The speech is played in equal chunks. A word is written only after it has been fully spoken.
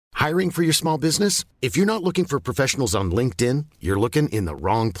Hiring for your small business? If you're not looking for professionals on LinkedIn, you're looking in the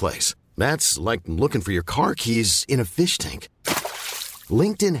wrong place. That's like looking for your car keys in a fish tank.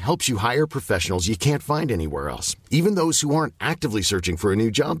 LinkedIn helps you hire professionals you can't find anywhere else, even those who aren't actively searching for a new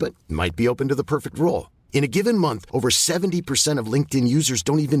job but might be open to the perfect role. In a given month, over 70% of LinkedIn users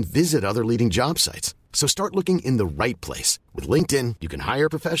don't even visit other leading job sites. So start looking in the right place. With LinkedIn, you can hire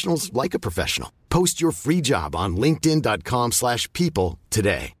professionals like a professional. Post your free job on linkedin.com/people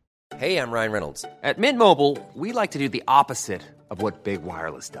today. Hey, I'm Ryan Reynolds. At Mint Mobile, we like to do the opposite of what Big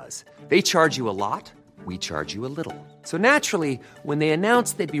Wireless does. They charge you a lot, we charge you a little. So naturally, when they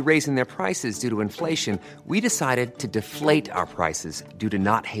announced they'd be raising their prices due to inflation, we decided to deflate our prices due to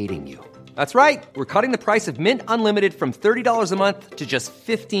not hating you. That's right. We're cutting the price of Mint Unlimited from $30 a month to just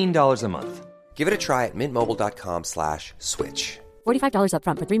 $15 a month. Give it a try at mintmobile.com/switch. $45 up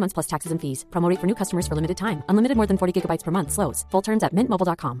front for 3 months plus taxes and fees. Promo rate for new customers for limited time. Unlimited more than 40 gigabytes per month slows. Full terms at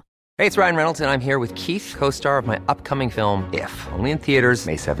mintmobile.com. Hey, it's Ryan Reynolds, and I'm here with Keith, co-star of my upcoming film, If, only in theaters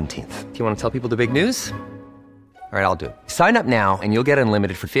May 17th. Do you want to tell people the big news? All right, I'll do it. Sign up now and you'll get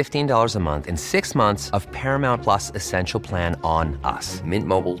unlimited for $15 a month and 6 months of Paramount Plus Essential Plan on us.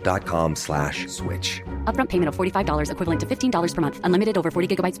 mintmobile.com/switch. Upfront payment of $45 equivalent to $15 per month. Unlimited over 40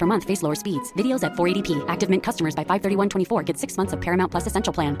 gigabytes per month. Face lower speeds. Videos at 480p. Active Mint customers by 531.24 get 6 months of Paramount Plus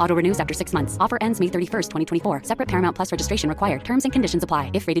Essential Plan. Auto renews after 6 months. Offer ends May 31st, 2024. Separate Paramount Plus registration required. Terms and conditions apply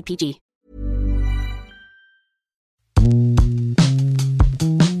if rated PG.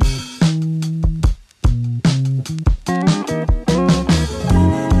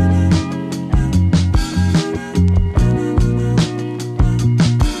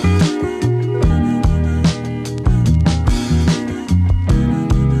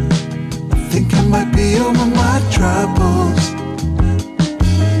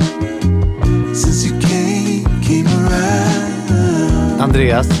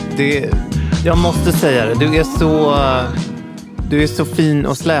 Andreas, jag måste säga det. Du är så fin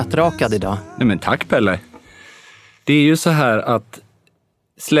och slätrakad idag. Nej men tack Pelle. Det är ju så här att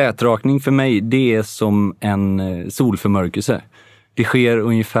slätrakning för mig, det är som en solförmörkelse. Det sker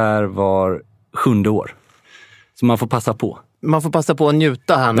ungefär var 7:e år. Så man får passa på. Man får passa på att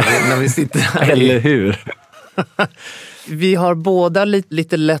njuta här när vi sitter här. Eller hur? Vi har båda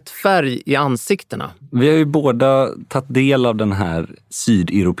lite lätt färg i ansiktena. Vi har ju båda tagit del av den här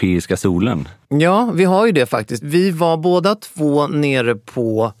sydeuropeiska solen. Ja, vi har ju det faktiskt. Vi var båda två nere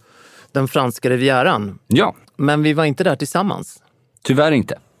på den franska rivieran. Ja. Men vi var inte där tillsammans. Tyvärr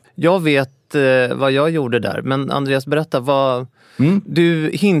inte. Jag vet vad jag gjorde där. Men Andreas, berätta vad...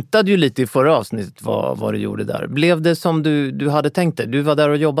 Du hintade ju lite i förra avsnittet vad du gjorde där. Blev det som du hade tänkt dig? Du var där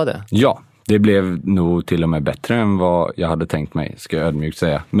och jobbade. Ja. Det blev nog till och med bättre än vad jag hade tänkt mig, ska jag ödmjukt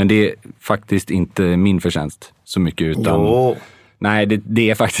säga. Men det är faktiskt inte min förtjänst så mycket utan... Jo. Nej, det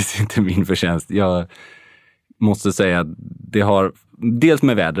är faktiskt inte min förtjänst. Jag måste säga att det har dels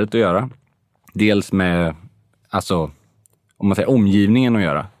med vädret att göra. Dels med, alltså, om man säger omgivningen att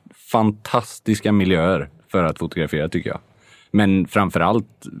göra. Fantastiska miljöer för att fotografera tycker jag. Men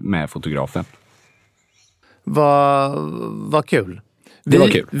framförallt med fotografen. Vad kul.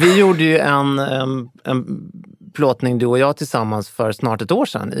 Vi gjorde ju en plåtning du och jag tillsammans för snart ett år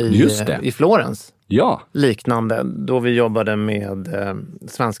sedan i Florens. Ja. Liknande, då vi jobbade med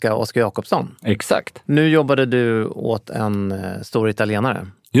svenska Oscar Jakobsson. Exakt. Nu jobbade du åt en stor italienare.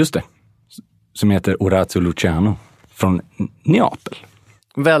 Just det. Som heter Orazio Luciano från Neapel.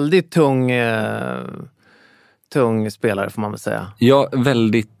 Väldigt tung spelare får man väl säga. Ja,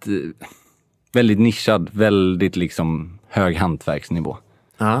 väldigt nischad, väldigt liksom hög hantverksnivå.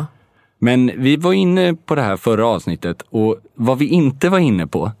 Ja. Men vi var inne på det här förra avsnittet och vad vi inte var inne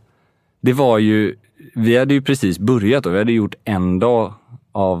på, det var ju, vi hade ju precis börjat och vi hade gjort en dag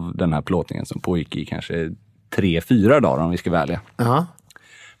av den här plåtningen som pågick i kanske 3-4 dagar om vi ska välja. Ja.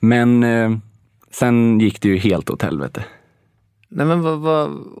 Men sen gick det ju helt åt helvete. Nej men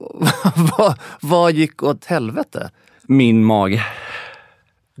vad gick åt helvete? Min mage.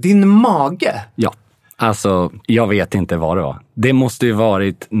 Din mage? Ja. Alltså, jag vet inte vad det var. Det måste ju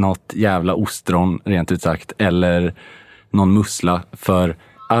varit något jävla ostron, rent ut sagt. Eller någon mussla. För,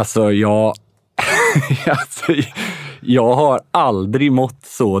 alltså, jag har aldrig mått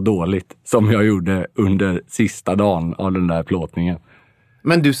så dåligt som jag gjorde under sista dagen av den där plåtningen.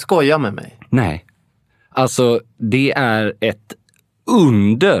 Men du skojar med mig? Nej. Alltså, det är ett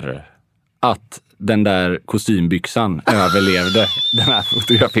under att den där kostymbyxan överlevde den här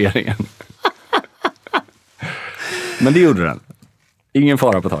fotograferingen. Men det gjorde den. Ingen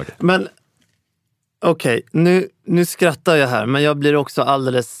fara på taget. Men okej, nu skrattar jag här, men jag blir också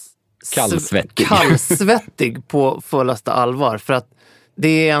alldeles kallsvettig på fullaste allvar. För att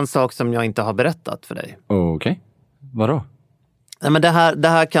det är en sak som jag inte har berättat för dig. Okej. Vadå? Nej, men det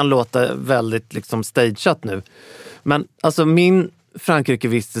här kan låta väldigt liksom stageat nu. Men alltså min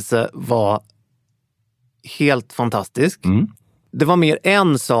Frankrike-vistelse var helt fantastisk. Det var mer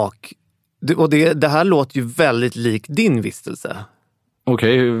en sak. Och det här låter ju väldigt lik din vistelse.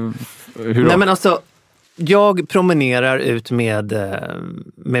 Okej, hur då? Nej, men alltså, jag promenerar ut med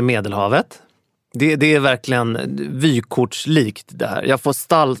Medelhavet. Det är verkligen vykortslikt det här. Jag får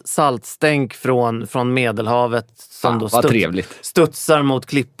saltstänk från Medelhavet som då studsar mot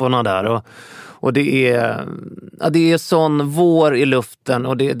klipporna där. Och det är sån vår i luften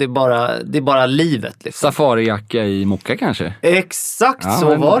och det är bara livet. Liksom. Safarijacka i mocka kanske? Exakt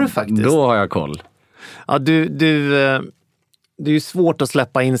så var det faktiskt. Då har jag koll. Ja, det är ju svårt att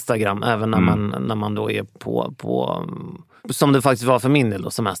släppa Instagram även när man då är på som det faktiskt var för min del då,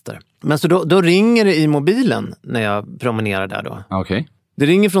 semester. Men så då ringer det i mobilen när jag promenerar där då. Okej. Det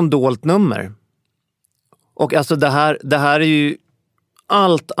ringer från dolt nummer. Och alltså det här är ju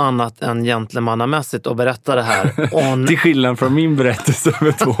allt annat än gentlemannamässigt att berätta det här. Till skillnad från min berättelse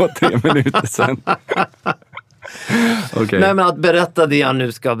för 2-3 minuter sedan. Okay. Nej, men att berätta det jag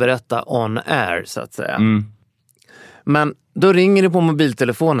nu ska berätta on air så att säga. Men då ringer det på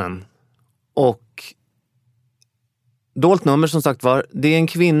mobiltelefonen och dolt nummer som sagt var. Det är en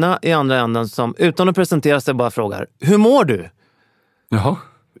kvinna i andra änden som utan att presentera sig bara frågar: hur mår du? Jaha.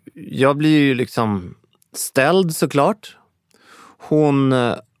 Jag blir ju liksom ställd såklart. Hon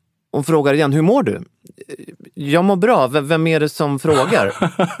frågar igen: hur mår du? Jag mår bra. Vem är det som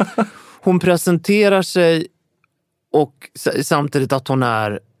frågar? Hon presenterar sig och samtidigt att hon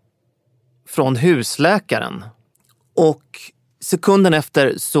är från husläkaren. Och sekunden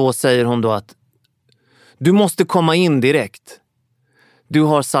efter så säger hon då att du måste komma in direkt. Du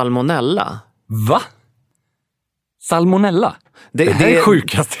har salmonella. Va? Salmonella? Det här är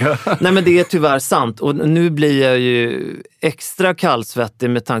sjukast jag. Nej, men det är tyvärr sant. Och nu blir jag ju extra kallsvettig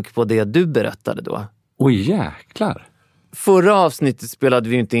med tanke på det du berättade då. Oj, jäklar. Förra avsnittet spelade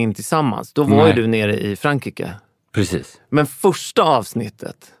vi inte in tillsammans. Då var ju du nere i Frankrike. Precis. Men första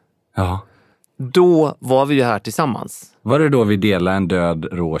avsnittet, ja, då var vi ju här tillsammans. Var det då vi delade en död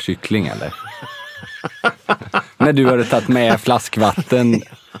rå kyckling eller? När du hade tagit med flaskvatten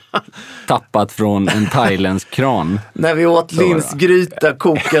tappat från en thailändsk kran. När vi åt linsgryta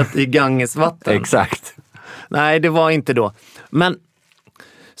kokat i Gangesvatten. Exakt. Nej, det var inte då. Men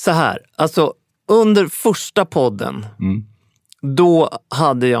så här, alltså under första podden då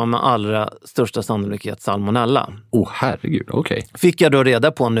hade jag med allra största sannolikhet salmonella. Herregud, okej. Fick jag då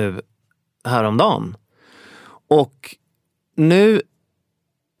reda på nu häromdagen. Och nu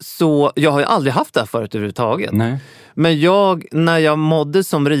så, jag har ju aldrig haft det här förut överhuvudtaget. Nej. Men när jag mådde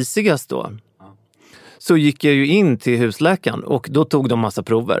som risigast då, så gick jag ju in till husläkaren och då tog de massa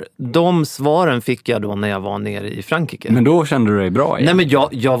prover. De svaren fick jag då när jag var nere i Frankrike. Men då kände du dig bra igen? Nej,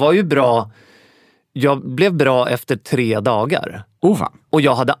 men jag var ju bra. Jag blev bra efter 3 dagar. Fan. Och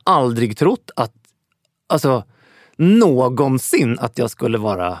jag hade aldrig trott att, alltså någonsin att jag skulle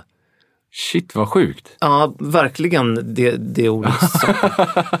vara... Shit, vad sjukt. Ja, verkligen det ordet.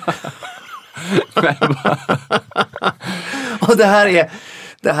 Och det här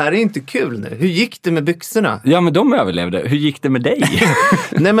är inte kul nu. Hur gick det med byxorna? Ja, men de överlevde. Hur gick det med dig?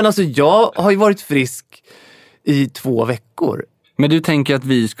 Nej, men alltså jag har ju varit frisk i 2 veckor. Men du tänker att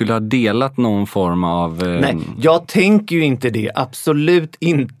vi skulle ha delat någon form av... Nej, jag tänker ju inte det. Absolut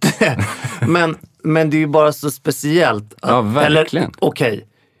inte. men det är ju bara så speciellt. Ja, verkligen. Okej.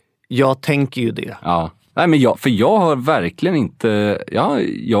 Jag tänker ju det. Ja. Nej, men jag har verkligen inte...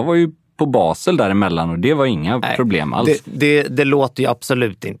 Jag var ju på Basel däremellan och det var inga problem alls. Det låter ju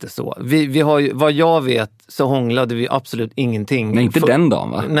absolut inte så. Vi har ju, vad jag vet så hånglade vi absolut ingenting. Nej, inte den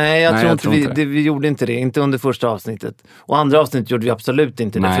dagen va? Nej, jag tror inte vi gjorde inte det. Inte under första avsnittet. Och andra avsnittet gjorde vi absolut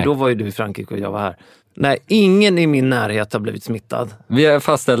inte det. För då var ju du i Frankrike och jag var här. Nej, ingen i min närhet har blivit smittad. Vi har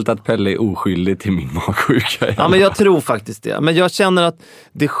fastställt att Pelle är oskyldig till min magsjuka. Ja, men jag tror faktiskt det. Men jag känner att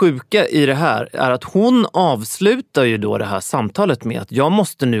det sjuka i det här är att hon avslutar ju då det här samtalet med att jag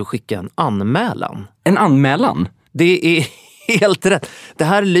måste nu skicka en anmälan. En anmälan? Det är helt rätt. Det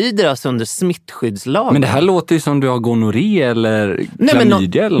här lyder alltså under smittskyddslagen. Men det här låter ju som du har gonorré eller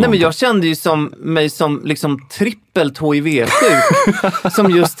klamydia eller något. Nej, men jag kände ju mig som liksom trippelt HIV-sjuk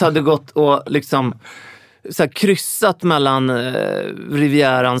som just hade gått och liksom så här kryssat mellan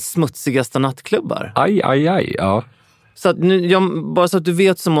Rivierans smutsigaste nattklubbar. Aj, ja. Så att nu, bara så att du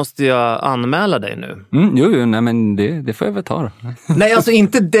vet så måste jag anmäla dig nu. Jo, nej men det får jag väl ta då. Nej, alltså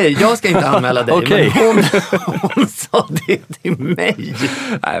inte dig. Jag ska inte anmäla dig. Okay. Men hon sa det till mig.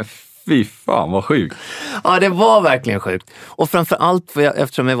 Nej, Fy fan vad sjukt. Ja, det var verkligen sjukt. Och framförallt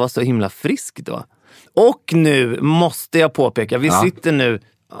eftersom jag var så himla frisk då. Och nu måste jag påpeka, vi sitter nu,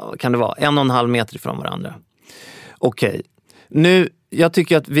 kan det vara, 1,5 meter ifrån varandra. Okej. Nu, jag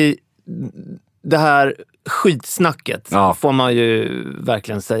tycker att det här skitsnacket får man ju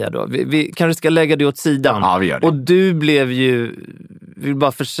verkligen säga då. Vi kanske ska lägga det åt sidan. Ja, vi gör det. Och du blev ju, vill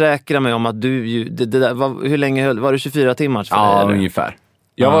bara försäkra mig om att du ju, det där, hur länge var det 24 timmar för dig? Ja, eller? ungefär.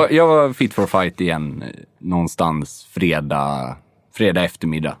 Jag var fit for fight igen någonstans fredag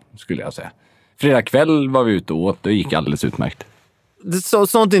eftermiddag skulle jag säga. Fredag kväll var vi ute och åt, det gick alldeles utmärkt.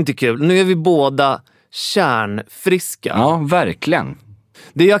 Sånt är inte kul. Nu är vi båda kärnfriska. Ja, verkligen.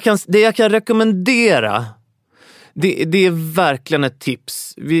 Det jag kan rekommendera, det är verkligen ett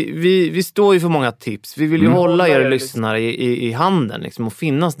tips. Vi står ju för många tips. Vi vill ju hålla er lyssnare i handen liksom, och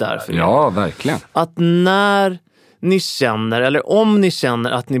finnas där för er. Ja, verkligen. Att när ni känner, eller om ni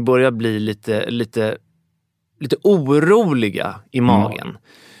känner att ni börjar bli lite oroliga i magen,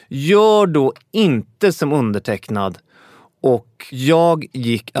 gör då inte som undertecknad. Och jag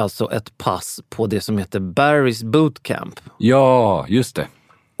gick alltså ett pass på det som heter Barry's Bootcamp. Ja, just det.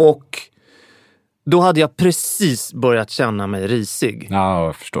 Och då hade jag precis börjat känna mig risig. Ja,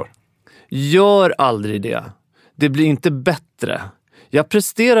 jag förstår. Gör aldrig det. Det blir inte bättre. Jag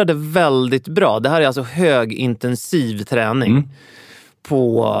presterade väldigt bra. Det här är alltså högintensiv träning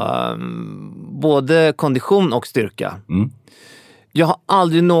på både kondition och styrka. Jag har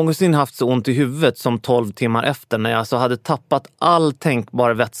aldrig någonsin haft så ont i huvudet som 12 timmar efter, när jag alltså hade tappat all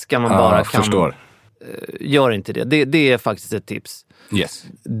tänkbar vätska man bara kan. Förstår. Gör inte det. Det är faktiskt ett tips. Yes.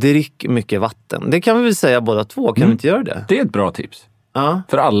 Drick mycket vatten. Det kan vi väl säga båda två. Kan vi inte göra det? Det är ett bra tips. Ja.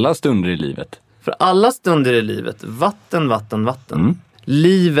 För alla stunder i livet. För alla stunder i livet. Vatten.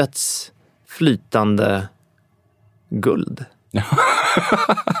 Livets flytande guld.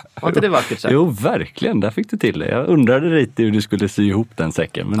 Var inte det vackert sagt? Jo, verkligen. Där fick du till det. Jag undrade lite hur du skulle sy ihop den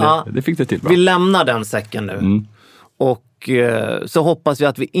säcken. Men det fick du till bra. Vi lämnar den säcken nu. Och så hoppas vi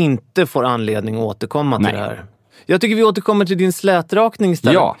att vi inte får anledning att återkomma till det här. Jag tycker vi återkommer till din slätrakning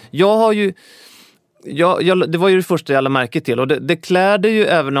istället. Ja. Jag har ju... det var ju det första jag lade märke till. Och det klär det ju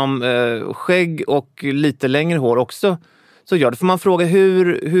även om skägg och lite längre hår också. Så gör det. Får man fråga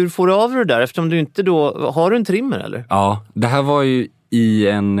hur får du av det där? Eftersom du inte då... Har du en trimmer eller? Ja, det här var ju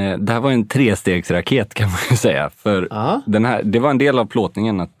det här var en 3-stegsraket kan man ju säga. För det var en del av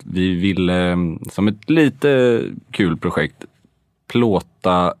plåtningen att vi ville, som ett lite kul projekt,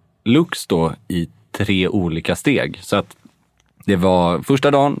 plåta Lux då i 3 olika steg. Så att det var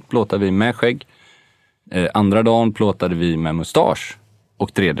första dagen plåtade vi med skägg. Andra dagen plåtade vi med mustasch.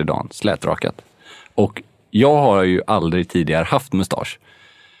 Och tredje dagen slätrakat. Och jag har ju aldrig tidigare haft mustasch.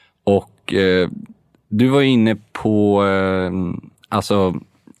 Och du var inne på, alltså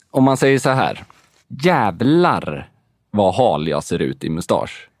om man säger så här. Jävlar vad hal jag ser ut i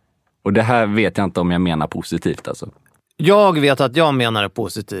mustasch. Och det här vet jag inte om jag menar positivt alltså. Jag vet att jag menar det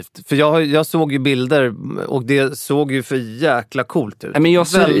positivt. För jag såg ju bilder och det såg ju för jäkla coolt ut. Men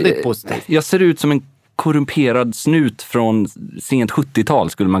väldigt positivt. Jag ser ut som en korrumperad snut från sent 70-tal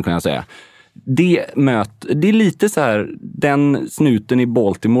skulle man kunna säga. Det är lite så här, den snuten i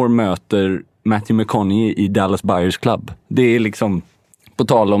Baltimore möter Matthew McConaughey i Dallas Buyers Club. Det är liksom på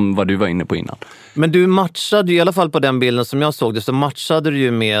tal om vad du var inne på innan. Men du matchade ju, i alla fall på den bilden som jag såg det, så matchade du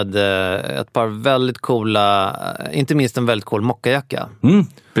ju med ett par väldigt coola, inte minst en väldigt cool mockajacka.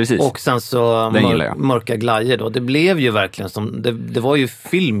 Precis. Och sen så mörka glajer då. Det blev ju verkligen som, det var ju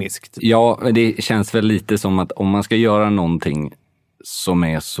filmiskt. Ja, det känns väl lite som att om man ska göra någonting som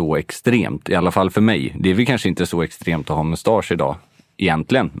är så extremt, i alla fall för mig. Det är väl kanske inte så extremt att ha mustasch idag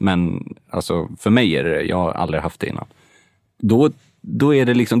egentligen, men alltså för mig är det, jag har aldrig haft det innan. Då är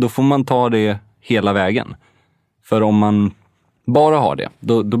det liksom, då får man ta det hela vägen. För om man bara har det,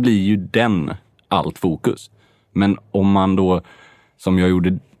 då blir ju den allt fokus. Men om man då, som jag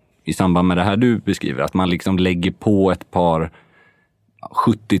gjorde i samband med det här du beskriver, att man liksom lägger på ett par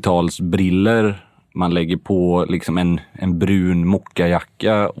 70-talsbriller, man lägger på liksom en brun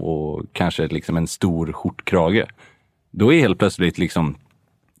mockajacka och kanske liksom en stor skjortkrage. Då är helt plötsligt liksom,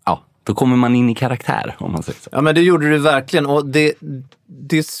 då kommer man in i karaktär om man säger så. Ja, men det gjorde du verkligen, och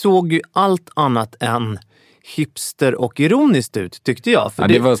det såg ju allt annat än hipster och ironiskt ut, tyckte jag. För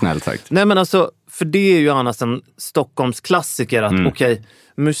det var snällt sagt. Nej, men alltså, för det är ju annars en Stockholms klassiker att okej,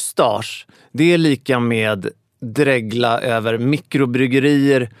 mustasch, det är lika med dregla över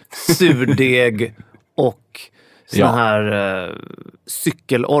mikrobryggerier, surdeg och såna här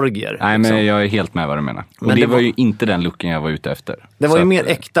cykelorgier. Nej, liksom. men jag är helt med vad du menar. Och Men det det var var ju inte den looken jag var ute efter. Det var Så ju mer att,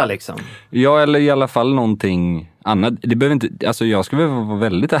 äkta liksom. Ja, eller i alla fall någonting annat. Det behöver inte, alltså jag ska väl vara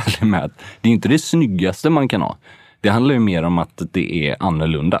väldigt ärlig med att det är inte det snyggaste man kan ha. Det handlar ju mer om att det är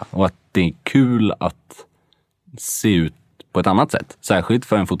annorlunda och att det är kul att se ut på ett annat sätt. Särskilt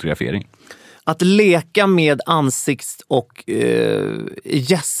för en fotografering. Att leka med ansikts- och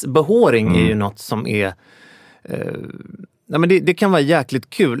gässbehåring är ju något som är... Ja, men det kan vara jäkligt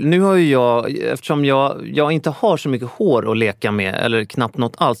kul. Nu har ju jag, eftersom jag inte har så mycket hår att leka med, eller knappt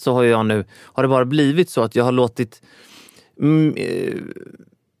något alls, så har det bara blivit så att jag har låtit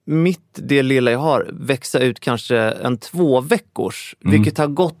det lilla jag har växa ut kanske en 2 veckors, vilket har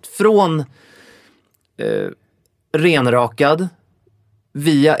gått från renrakad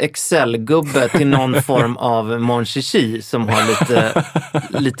via Excel-gubbe till någon form av Monchichi som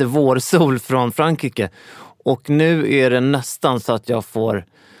har lite vårsol från Frankrike. Och nu är det nästan så att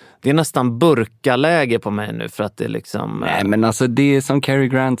det är nästan burkaläge på mig nu för att det liksom... Nej, men alltså det är som Cary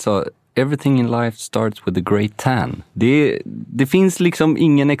Grant sa, everything in life starts with a great tan. Det finns liksom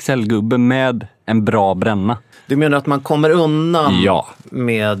ingen Excel-gubbe med en bra bränna. Du menar att man kommer undan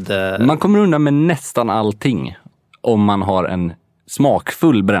med... Man kommer undan med nästan allting om man har en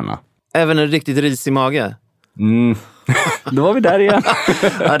smakfull bränna. Även en riktigt risig mage? Då var vi där igen.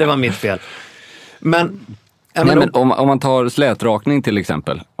 Ja, det var mitt fel. Men om man tar slätrakning till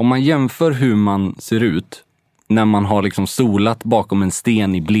exempel. Om man jämför hur man ser ut när man har liksom solat bakom en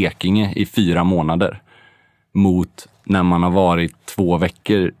sten i Blekinge i 4 månader mot när man har varit 2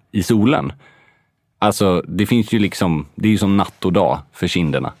 veckor i solen. Alltså det finns ju liksom, det är ju som natt och dag för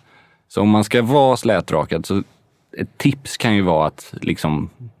kinderna. Så om man ska vara slätrakad så ett tips kan ju vara att liksom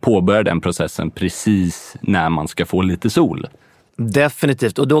påbörja den processen precis när man ska få lite sol.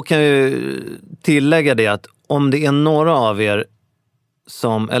 Definitivt. Och då kan jag tillägga det att om det är några av er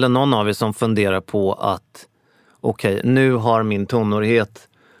eller någon av er som funderar på att okej, nu har min tonårighet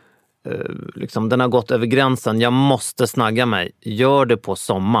liksom, den har gått över gränsen, jag måste snagga mig. Gör det på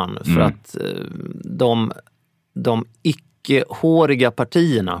sommaren för att de icke-håriga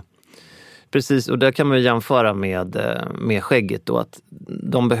partierna, precis, och där kan man jämföra med skägget då, att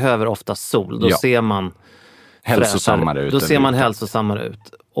de behöver ofta sol. Då ser man hälsosammare ut. Då ser man hälsosammare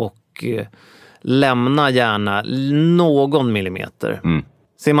ut. Och lämna gärna någon millimeter.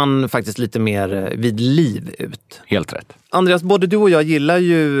 Ser man faktiskt lite mer vid liv ut. Helt rätt. Andreas, både du och jag gillar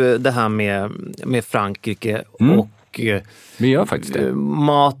ju det här med Frankrike och vi gör faktiskt det.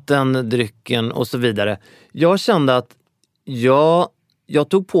 Maten, drycken och så vidare. Jag kände att jag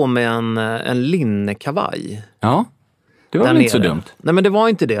tog på mig en linnekavaj. Ja, det var väl inte så dumt. Nej, men det var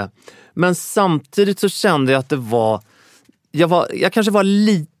inte det. Men samtidigt så kände jag att jag kanske var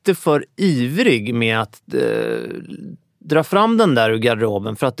lite för ivrig med att dra fram den där ur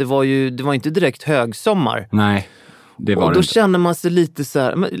garderoben, för att det var inte direkt högsommar. Nej, det var och det då inte. känner man sig lite så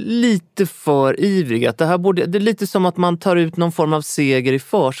här, lite för ivrig, att det är lite som att man tar ut någon form av seger i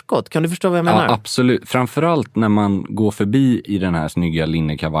förskott. Kan du förstå vad jag menar? Ja, absolut. Framförallt när man går förbi i den här snygga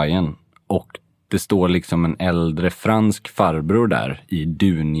linnekavajen och det står liksom en äldre fransk farbror där i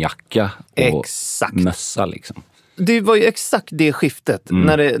dunjacka och mössa liksom. Det var ju exakt det skiftet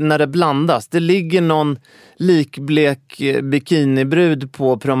när det blandas. Det ligger någon likblek bikinibrud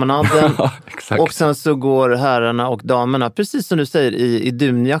på promenaden och sen så går herrarna och damerna, precis som du säger, i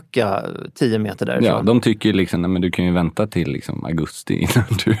dunjacka 10 meter därifrån. Ja, de tycker liksom, men du kan ju vänta till liksom augusti innan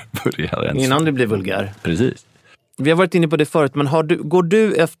du börjar ens. Innan du blir vulgär. Precis. Vi har varit inne på det förut, men går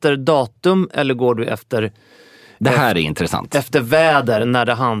du efter datum eller går du efter... Det här är intressant. Efter väder när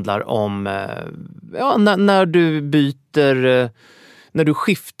det handlar om... när du byter... När du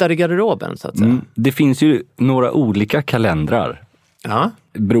skiftar i garderoben, så att säga. Det finns ju några olika kalendrar. Ja.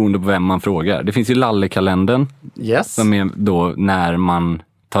 Beroende på vem man frågar. Det finns ju lallekalendern. Yes. Som är då när man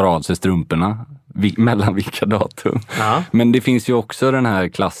tar av sig strumporna. Mellan vilka datum. Ja. Men det finns ju också den här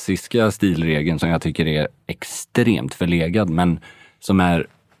klassiska stilregeln som jag tycker är extremt förlegad. Men som är...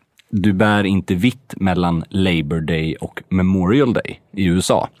 Du bär inte vitt mellan Labor Day och Memorial Day i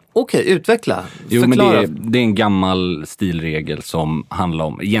USA. Okej, utveckla. Jo, men det är en gammal stilregel som handlar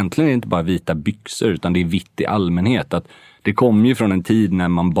om, egentligen är det inte bara vita byxor utan det är vitt i allmänhet. Att det kom ju från en tid när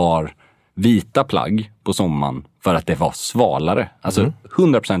man bar vita plagg på sommaren för att det var svalare. Alltså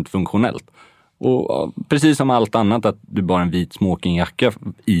 100% funktionellt. Och precis som allt annat att du bar en vit smokingjacka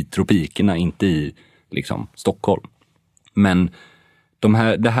i tropikerna, inte i liksom Stockholm. Men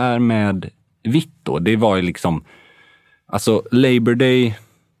det här med vitt då, det var ju liksom, alltså Labor Day,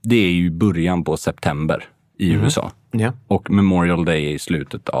 det är ju början på september i USA. Yeah. Och Memorial Day är i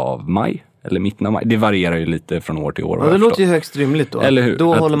slutet av maj. eller mitten av maj. Det varierar ju lite från år till år. Ja, det låter ju högst rimligt då. Eller hur?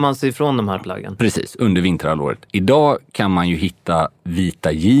 Då håller man sig ifrån de här plaggen. Precis, under vinterhalvåret. Idag kan man ju hitta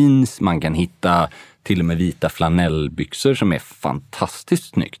vita jeans, man kan hitta till och med vita flanellbyxor som är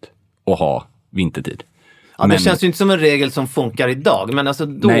fantastiskt snyggt att ha vintertid. Ja, det känns ju inte som en regel som funkar idag, men alltså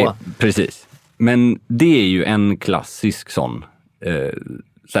då... Nej, precis. Men det är ju en klassisk sån.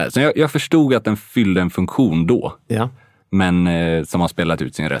 Så jag förstod att den fyllde en funktion då. Ja. Men som har spelat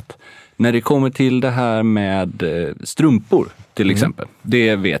ut sin rätt. När det kommer till det här med strumpor till exempel.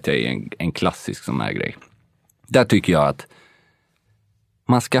 Det vet jag är en klassisk sån här grej. Där tycker jag att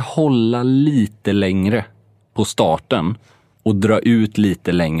man ska hålla lite längre på starten och dra ut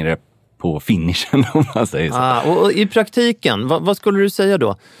lite längre på finishen, om man säger så. Och i praktiken, vad skulle du säga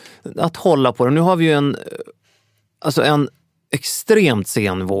då? Att hålla på det. Nu har vi ju en extremt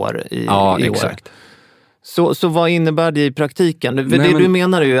sen vår i exakt. år. Så vad innebär det i praktiken? Du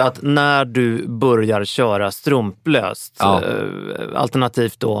menar ju att när du börjar köra strumplöst,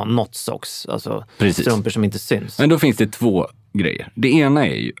 alternativt då not socks, alltså strumpor som inte syns. Men då finns det två grejer. Det ena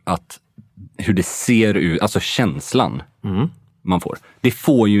är ju att hur det ser ut, alltså känslan man får. Det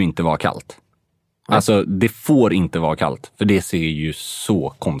får ju inte vara kallt. Alltså det får inte vara kallt, för det ser ju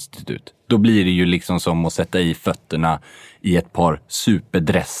så konstigt ut. Då blir det ju liksom som att sätta i fötterna i ett par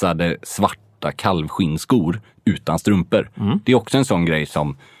superdressade svarta kalvskinnskor utan strumpor. Det är också en sån grej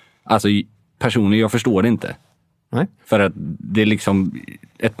som, alltså personligen, jag förstår det inte. Nej. För att det är liksom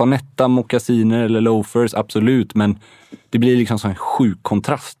ett par nätta mockasiner eller loafers, absolut, men det blir liksom så en sjuk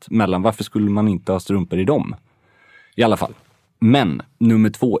kontrast mellan varför skulle man inte ha strumpor i dem. I alla fall. Men nummer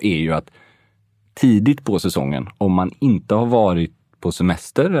 2 är ju att tidigt på säsongen, om man inte har varit på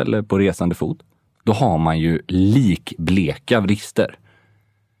semester eller på resande fot, då har man ju likbleka vrister.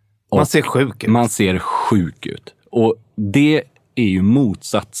 Man ser sjuk ut. Man ser sjuk ut. Och det är ju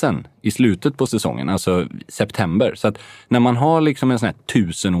motsatsen i slutet på säsongen, alltså september. Så att när man har liksom en sån här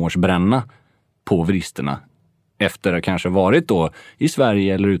 1000-årsbränna på vristerna efter att kanske varit då i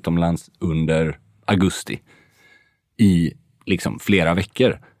Sverige eller utomlands under augusti i liksom flera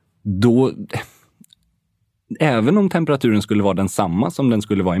veckor, då, även om temperaturen skulle vara densamma som den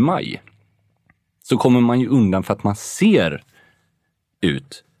skulle vara i maj, så kommer man ju undan för att man ser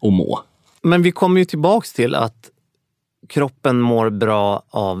ut och må. Men vi kommer ju tillbaks till att kroppen mår bra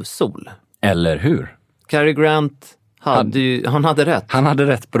av sol. Eller hur? Cary Grant han hade rätt. Han hade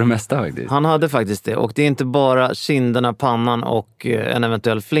rätt på det mesta faktiskt. Han hade faktiskt det. Och det är inte bara kinderna, pannan och en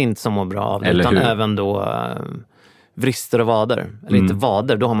eventuell flint som mår bra av det. Eller utan hur? Även då vrister och vader. Eller inte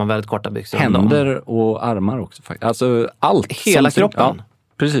vader, då har man väldigt korta byxor. Händer och armar också faktiskt. Alltså allt. Hela kroppen. Ja,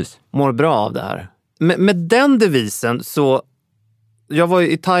 precis. Mår bra av det här. Med den devisen så... Jag var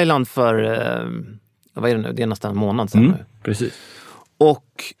i Thailand för... vad är det nu? Det är nästan en månad sedan nu. Precis. Och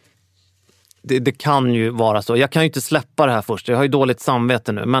det kan ju vara så. Jag kan ju inte släppa det här först. Jag har ju dåligt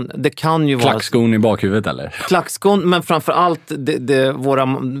samvete nu. Men det kan ju vara... Klackskon i bakhuvudet eller? Klackskon, men framförallt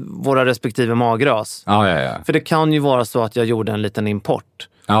våra respektive magras. Ja. För det kan ju vara så att jag gjorde en liten import.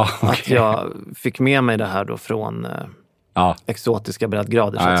 Ja, okay. Att jag fick med mig det här då från exotiska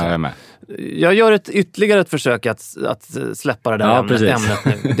breddgrader. Så att säga. Jag är med. Jag gör ytterligare ett försök att släppa det där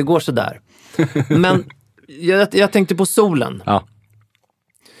ämnet nu. Det går så där. Men jag tänkte på solen. Ja.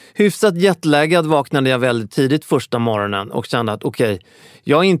 Hyfsat jetlaggad vaknade jag väldigt tidigt första morgonen och kände att okej,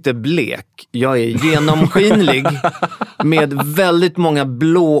 jag är inte blek. Jag är genomskinlig med väldigt många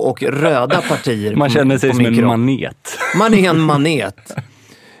blå och röda partier. Man känner sig som en manet. Man är en manet.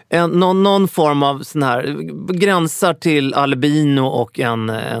 Någon form av sån här gränsar till albino och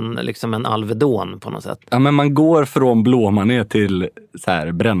liksom en alvedon på något sätt. Ja, men man går från blåmanet till så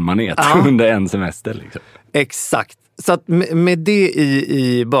här brännmanet under en semester liksom. Exakt. Så att med det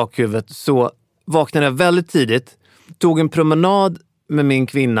i bakhuvudet så vaknade jag väldigt tidigt, tog en promenad med min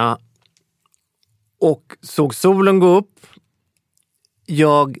kvinna och såg solen gå upp.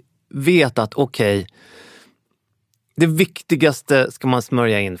 Jag vet att det viktigaste ska man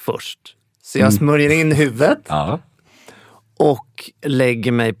smörja in först. Så jag smörjer in huvudet och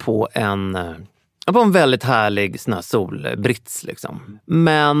lägger mig på en väldigt härlig sån här solbrits liksom.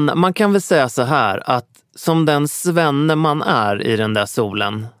 Men man kan väl säga så här att som den svenne man är i den där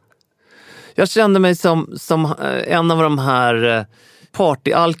solen. Jag kände mig som en av de här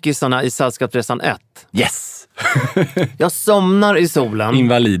partyalkisarna i Sällskapsresan 1. Yes! Jag somnar i solen.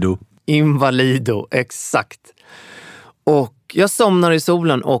 Invalido, exakt. Och jag somnar i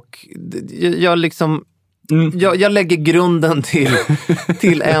solen och jag liksom... Jag lägger grunden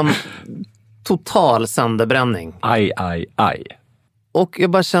till en total sönderbränning. Aj. Och jag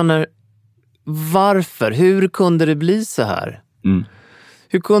bara känner... Varför? Hur kunde det bli så här?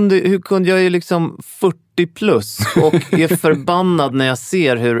 hur kunde jag ju liksom 40 plus och är förbannad när jag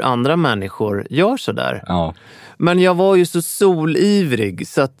ser hur andra människor gör sådär. Ja. Men jag var ju så solivrig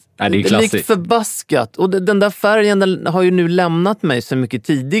så att det är klassiskt. Likt förbaskat. Och den där färgen den har ju nu lämnat mig så mycket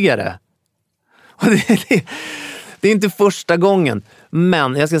tidigare. Och det är inte första gången.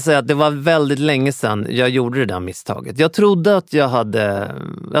 Men jag ska säga att det var väldigt länge sedan jag gjorde det där misstaget. Jag trodde att jag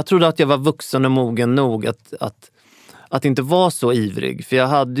var vuxen och mogen nog att inte vara så ivrig. För jag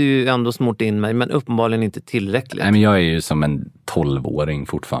hade ju ändå smort in mig, men uppenbarligen inte tillräckligt. Nej, men jag är ju som en 12-åring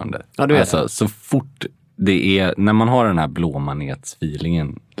fortfarande. Ja, du är alltså, så fort det är, när man har den här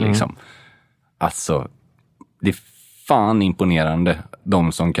blåmanetsfeelingen liksom. Alltså, det är fan imponerande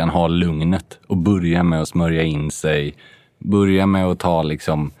de som kan ha lugnet och börja med att smörja in sig. Börja med att ta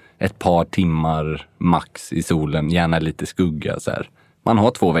liksom ett par timmar max i solen, gärna lite skugga så här. Man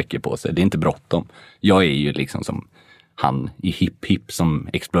har 2 veckor på sig, det är inte bråttom. Jag är ju liksom som han i Hipp Hipp som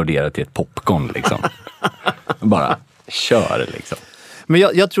exploderar till ett popcorn liksom. Bara kör liksom. Men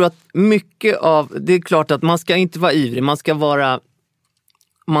jag tror att mycket av, det är klart att man ska inte vara ivrig,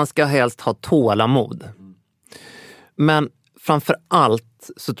 man ska helst ha tålamod. Men framför allt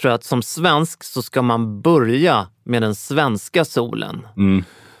så tror jag att som svensk så ska man börja med den svenska solen.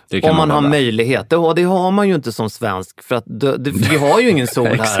 Om man har möjlighet. Och det har man ju inte som svensk för att vi har ju ingen sol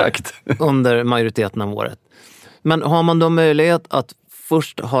här under majoriteten av året. Men har man då möjlighet att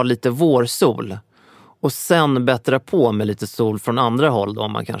först ha lite vårsol och sen bättra på med lite sol från andra håll då,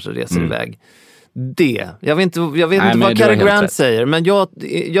 om man kanske reser iväg. Jag vet inte vad Cary Grant säger, men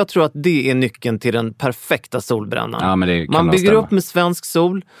jag tror att det är nyckeln till den perfekta solbrännan. Ja, men man bygger upp med svensk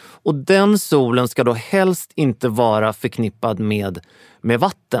sol och den solen ska då helst inte vara förknippad med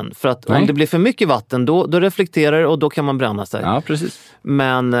vatten. För att om det blir för mycket vatten då reflekterar det och då kan man bränna sig. Ja, precis.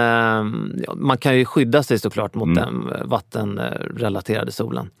 Men man kan ju skydda sig såklart mot den vattenrelaterade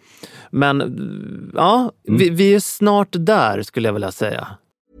solen. Men ja, vi är snart där skulle jag vilja säga.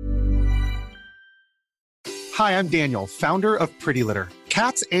 Hi, I'm Daniel, founder of Pretty Litter.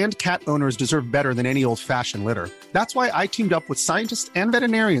 Cats and cat owners deserve better than any old-fashioned litter. That's why I teamed up with scientists and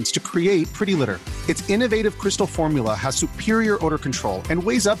veterinarians to create Pretty Litter. Its innovative crystal formula has superior odor control and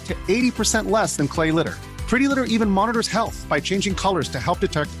weighs up to 80% less than clay litter. Pretty Litter even monitors health by changing colors to help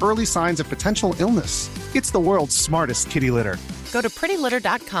detect early signs of potential illness. It's the world's smartest kitty litter. Go to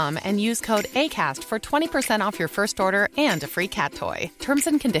prettylitter.com and use code ACAST for 20% off your first order and a free cat toy. Terms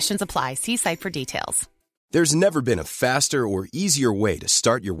and conditions apply. See site for details. There's never been a faster or easier way to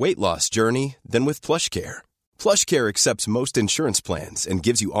start your weight loss journey than with PlushCare. PlushCare accepts most insurance plans and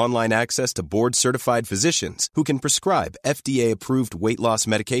gives you online access to board-certified physicians who can prescribe FDA-approved weight loss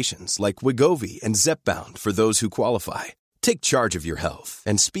medications like Wegovy and Zepbound for those who qualify. Take charge of your health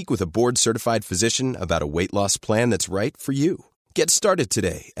and speak with a board-certified physician about a weight loss plan that's right for you. Get started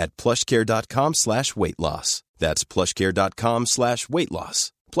today at plushcare.com/weightloss. That's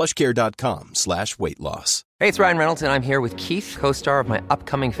plushcare.com/weightloss. plushcare.com/weightloss. Hey, it's Ryan Reynolds, and I'm here with Keith, co-star of my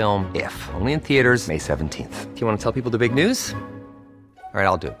upcoming film, If, only in theaters May 17th. Do you want to tell people the big news? All right,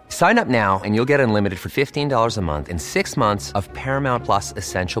 I'll do it. Sign up now and you'll get unlimited for $15 a month and 6 months of Paramount Plus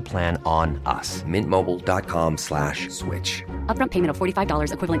Essential Plan on us. MintMobile.com/switch. Upfront payment of $45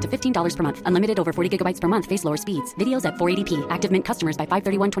 equivalent to $15 per month. Unlimited over 40 gigabytes per month. Face lower speeds. Videos at 480p. Active Mint customers by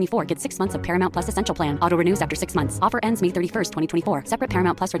 531.24 get 6 months of Paramount Plus Essential Plan. Auto renews after 6 months. Offer ends May 31st, 2024. Separate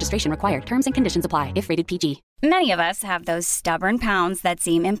Paramount Plus registration required. Terms and conditions apply if rated PG. Many of us have those stubborn pounds that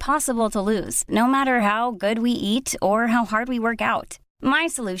seem impossible to lose, no matter how good we eat or how hard we work out. My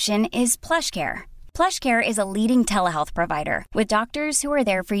solution is PlushCare. PlushCare is a leading telehealth provider with doctors who are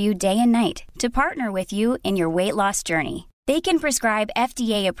there for you day and night to partner with you in your weight loss journey. They can prescribe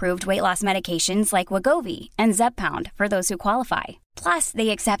FDA-approved weight loss medications like Wegovy and Zepbound for those who qualify. Plus,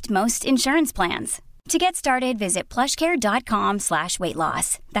 they accept most insurance plans. To get started, visit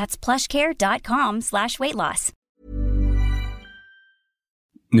plushcare.com/weightloss. That's plushcare.com/weightloss.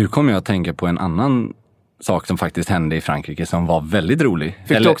 Nu kommer jag att tänka på en annan sak som faktiskt hände i Frankrike som var väldigt rolig.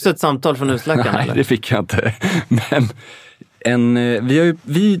 Fick du också ett samtal från husläkaren? Nej, eller? Det fick jag inte. Men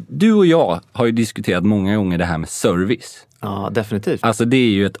du och jag har ju diskuterat många gånger det här med service. Ja, definitivt. Alltså det är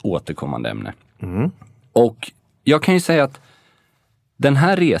ju ett återkommande ämne. Och jag kan ju säga att den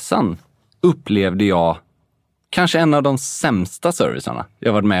här resan upplevde jag kanske en av de sämsta servicerna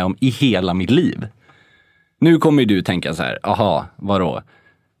jag varit med om i hela mitt liv. Nu kommer ju du tänka så här, aha, vadå?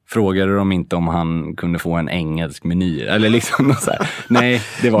 Frågade de inte om han kunde få en engelsk meny? Eller liksom så här. Nej,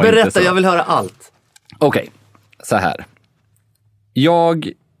 det var inte så. Berätta, jag vill höra allt. Okej, så här.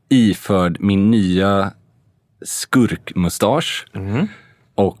 Jag iförd min nya skurkmustasch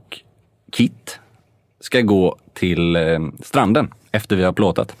och kit ska gå till stranden efter vi har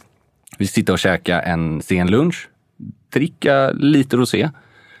plåtat. Vi sitter och käkar en sen lunch, dricka lite rosé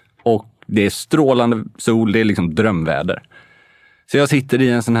och det är strålande sol, det är liksom drömväder. Så jag sitter i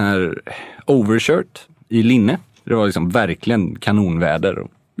en sån här overshirt i linne. Det var liksom verkligen kanonväder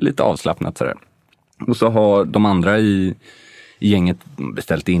och lite avslappnat sådär. Och så har de andra i gänget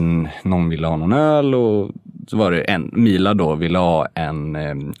beställt in, någon ville ha någon öl och så var det Mila då ville ha en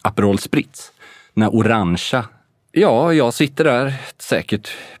Aperol Spritz. Den här orangea. Ja, jag sitter där säkert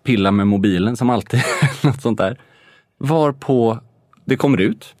pillar med mobilen som alltid, något sånt där. Varpå det kommer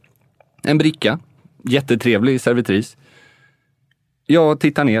ut en bricka, jättetrevlig servitris. Jag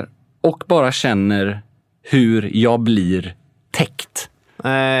tittar ner och bara känner hur jag blir täckt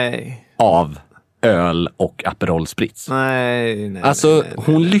av öl och Aperol Spritz. Nej,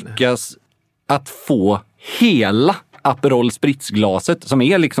 hon lyckas att få hela Aperol Spritz-glaset, som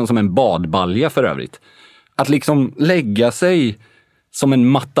är liksom som en badbalja för övrigt, att liksom lägga sig som en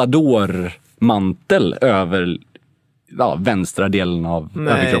matadormantel över vänstra delen av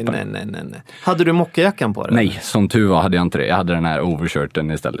överkroppen. Nej. Hade du mockajackan på dig? Nej, som tur var hade jag inte det. Jag hade den här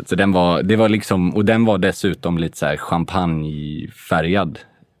overshirten istället. Så den var liksom, och den var dessutom lite så här champagnefärgad.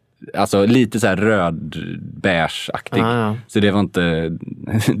 Alltså lite så här röd-beige-aktig. Ja. Så det var inte,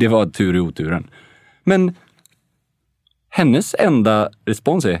 det var tur i oturen. Men hennes enda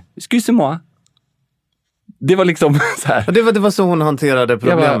respons är, excusez-moi. Det var liksom så här. Det var så hon hanterade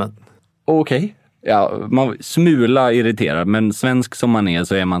problemet. Okej. Ja, man smula irriterad, men svensk som man är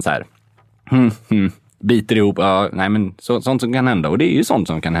så är man så här. Biter ihop. Ja, nej men sånt som kan hända, och det är ju sånt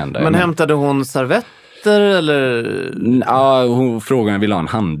som kan hända. Men hämtade hon servetter eller? Ja, hon frågade om jag ville ha en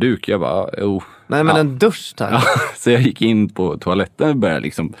handduk. Jag bara, nej men en dusch tack. Ja, så jag gick in på toaletten och började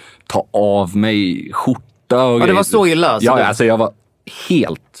liksom ta av mig skjorta och det var så illa? Alltså jag var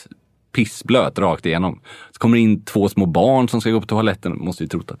helt pissblöt rakt igenom. Så kommer det in 2 små barn som ska gå på toaletten. Måste ju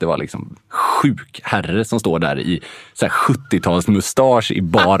trott att det var liksom sjuk herre som står där i så här 70-talsmustasch i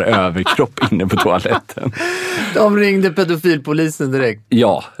bar överkropp inne på toaletten. De ringde pedofilpolisen direkt.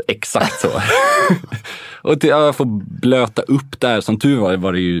 Ja, exakt så. Och jag får blöta upp där. Som tur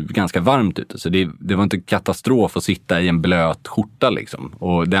var det ju ganska varmt ute. Så det var inte katastrof att sitta i en blöt skjorta liksom.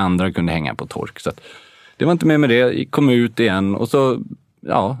 Och det andra kunde hänga på tork. Så att det var inte med det. Jag kom ut igen och så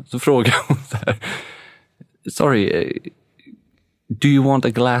frågade hon så här. Sorry, do you want a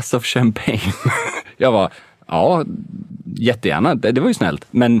glass of champagne? Jag var, ja, jättegärna. Det var ju snällt.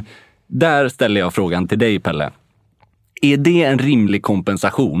 Men där ställer jag frågan till dig, Pelle. Är det en rimlig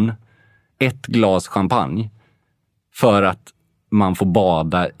kompensation, ett glas champagne, för att man får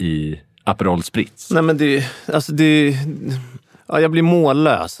bada i Aperol Spritz? Nej, men jag blir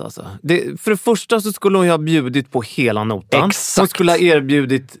mållös alltså. För det första så skulle hon ju ha bjudit på hela notan. Exakt. Hon skulle ha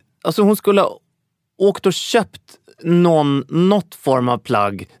erbjudit, alltså hon skulle ha åkt och köpt något form av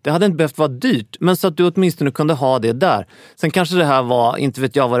plagg. Det hade inte behövt vara dyrt, men så att du åtminstone kunde ha det där. Sen kanske det här var, inte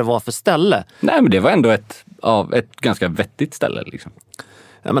vet jag vad det var för ställe. Nej, men det var ändå ett ganska vettigt ställe liksom.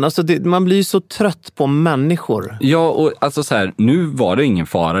 Ja, men alltså man blir ju så trött på människor. Ja, och alltså så här, nu var det ingen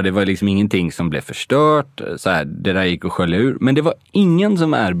fara. Det var liksom ingenting som blev förstört. Så här, det där gick att skölja ur. Men det var ingen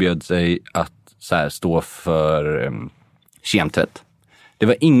som erbjöd sig att så här, stå för kemtvätt. Det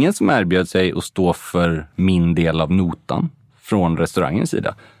var ingen som erbjöd sig att stå för min del av notan från restaurangens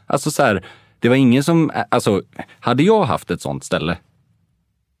sida. Alltså så här, det var ingen som, alltså hade jag haft ett sånt ställe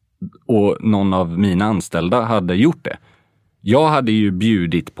och någon av mina anställda hade gjort det, jag hade ju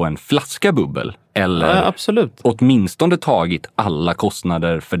bjudit på en flaska bubbel eller absolut. Åtminstone tagit alla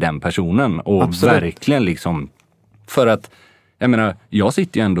kostnader för den personen och absolut. Verkligen liksom, för att jag menar, jag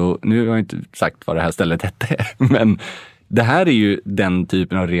sitter ju ändå, nu har jag inte sagt vad det här stället hette, men det här är ju den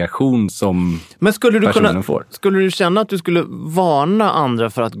typen av reaktion som personen får. Skulle du känna att du skulle varna andra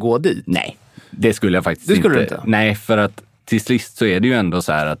för att gå dit? Nej, det skulle jag faktiskt inte. Du inte. Nej, för att till sist så är det ju ändå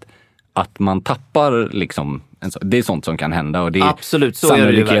så här att man tappar liksom, det är sånt som kan hända och det är, absolut, så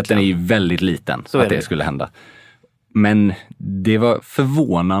sannolikheten är ju väldigt liten så att det skulle hända. Men det var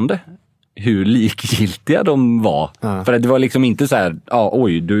förvånande hur likgiltiga de var. Ja. För att det var liksom inte så här,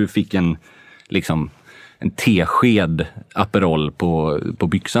 oj, du fick en tesked Aperol på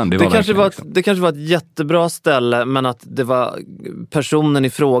byxan. Det kanske var ett jättebra ställe, men att det var personen i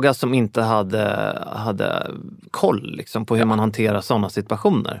fråga som inte hade koll liksom, på hur man hanterar sådana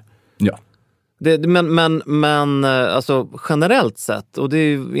situationer. Ja. Men alltså generellt sett, och det är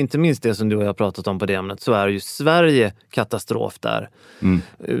ju inte minst det som du och jag har pratat om på det ämnet, så är ju Sverige katastrof där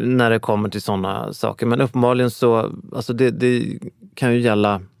när det kommer till sådana saker. Men uppenbarligen så, alltså det kan ju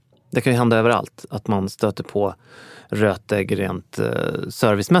gälla, det kan ju hända överallt att man stöter på rötägg rent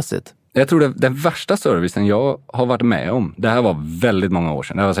servicemässigt. Jag tror det den värsta servicen jag har varit med om, det här var väldigt många år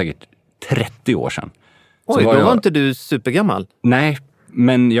sedan. Det var säkert 30 år sedan. Oj, då var inte du supergammal? Nej,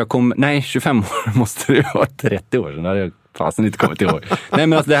 men 25 år måste det vara 30 år sedan. Det hade jag fasen inte kommit ihåg. Nej,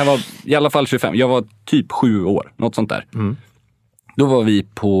 men alltså, det här var i alla fall 25. Jag var typ 7 år, något sånt där. Mm. Då var vi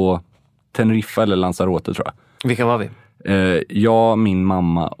på Teneriffa eller Lanzarote, tror jag. Vilka var vi? Jag, min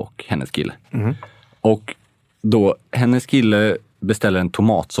mamma och hennes kille. Mm. Och då, hennes kille beställer en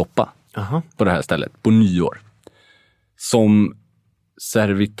tomatsoppa på det här stället på nyår. Som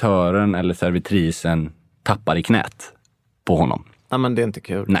servitören eller servitrisen tappar i knät på honom. Ja, men det är inte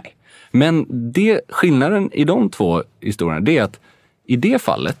kul. Nej. Men skillnaden i de två historierna, det är att i det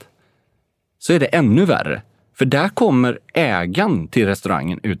fallet så är det ännu värre. För där kommer ägaren till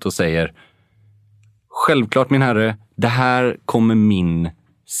restaurangen ut och säger: självklart min herre, det här kommer min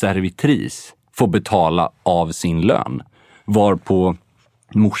servitris få betala av sin lön. Varpå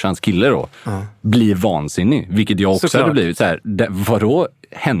morsans kille då blir vansinnig. Vilket jag också hade blivit. Så här, vadå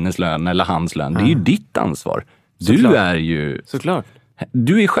hennes lön eller hans lön? Det är ju ditt ansvar. Du är ju... Såklart.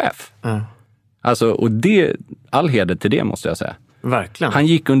 Du är chef. Alltså, och all heder till det, måste jag säga. Verkligen. Han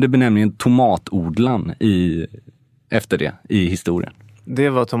gick under benämningen tomatodlan efter det i historien. Det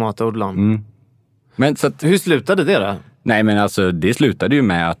var tomatodlan. Mm. Men så att, hur slutade det då? Nej, men alltså det slutade ju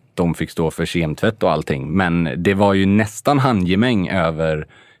med att de fick stå för kemtvätt och allting. Men det var ju nästan handgemäng över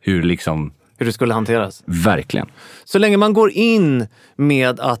hur det skulle hanteras. Verkligen. Så länge man går in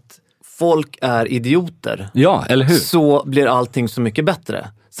med att folk är idioter. Ja, eller hur? Så blir allting så mycket bättre.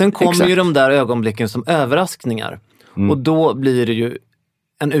 Sen kommer ju de där ögonblicken som överraskningar. Och då blir det ju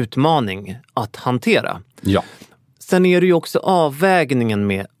en utmaning att hantera. Ja. Sen är det ju också avvägningen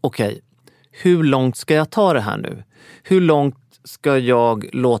med, okej, hur långt ska jag ta det här nu? Hur långt ska jag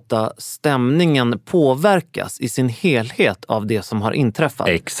låta stämningen påverkas i sin helhet av det som har inträffat?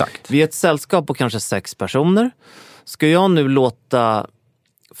 Exakt. Vi är ett sällskap på kanske 6 personer. Ska jag nu låta...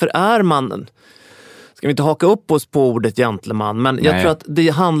 För är man... Ska vi inte haka upp oss på ordet gentleman, men jag tror att det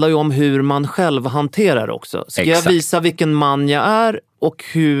handlar ju om hur man själv hanterar också. Ska jag visa vilken man jag är och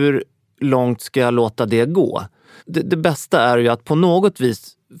hur långt ska jag låta det gå? Det bästa är ju att på något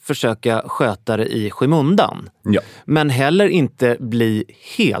vis försöka sköta det i skymundan. Ja. Men heller inte bli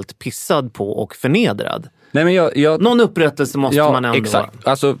helt pissad på och förnedrad. Nej, men någon upprättelse måste man ändå... Exakt.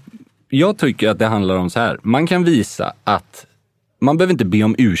 Alltså, jag tycker att det handlar om så här. Man kan visa att man behöver inte be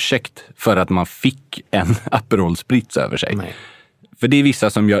om ursäkt för att man fick en Aperol Spritz över sig. Nej. För det är vissa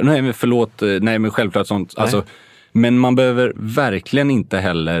som gör, nej men förlåt, nej men självklart sånt. Alltså, men man behöver verkligen inte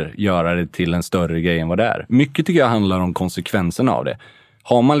heller göra det till en större grej än vad det är. Mycket tycker jag handlar om konsekvenserna av det.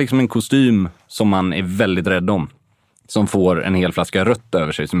 Har man en kostym som man är väldigt rädd om, som får en hel flaska rött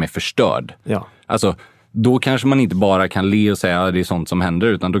över sig som är förstörd. Ja. Alltså, då kanske man inte bara kan le och säga att det är sånt som händer,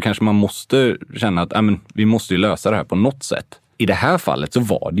 utan då kanske man måste känna att vi måste ju lösa det här på något sätt. I det här fallet så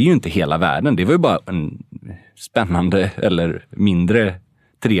var det ju inte hela världen. Det var ju bara en spännande eller mindre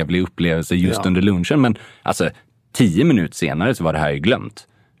trevlig upplevelse just under lunchen. Men alltså 10 minuter senare så var det här ju glömt.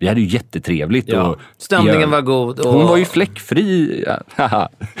 Vi hade ju jättetrevligt. Ja. Och stämningen var god. Och... Hon var ju fläckfri.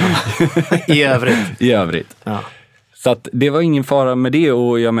 I övrigt. I övrigt. Ja. Så att det var ingen fara med det.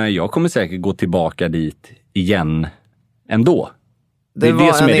 Och jag kommer säkert gå tillbaka dit igen ändå. Det var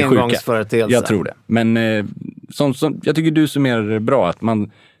det som en engångsföreteelse. Jag tror det. Men jag tycker du summerar det bra. Att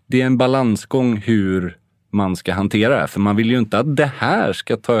det är en balansgång hur man ska hantera det. För man vill ju inte att det här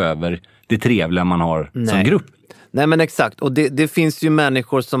ska ta över det trevliga man har som grupp. Nej, men exakt. Och det finns ju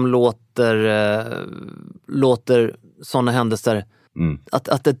människor som låter sådana händelser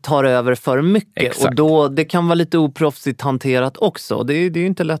att det tar över för mycket. Exakt. Och då, det kan vara lite oproffsigt hanterat också. Det är ju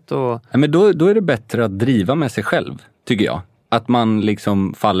inte lätt att... Ja, men då är det bättre att driva med sig själv, tycker jag. Att man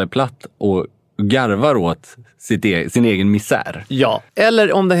faller platt och garvar åt sin egen misär. Ja,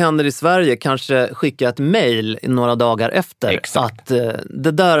 eller om det händer i Sverige, kanske skicka ett mejl några dagar efter. Exakt. Att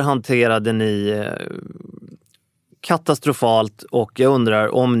det där hanterade ni katastrofalt, och jag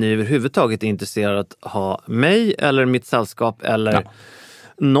undrar om ni överhuvudtaget är intresserade att ha mig eller mitt sällskap eller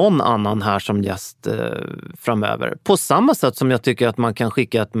någon annan här som gäst framöver. På samma sätt som jag tycker att man kan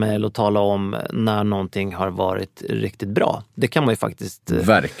skicka ett mejl och tala om när någonting har varit riktigt bra. Det kan man ju faktiskt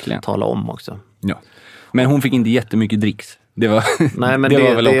tala om också. Ja. Men hon fick inte jättemycket dricks. Det var, nej, men det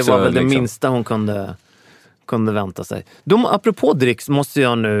var väl det minsta hon kunde vänta sig. Apropå dricks måste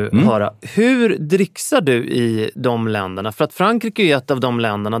jag nu höra. Hur dricksar du i de länderna? För att Frankrike är ett av de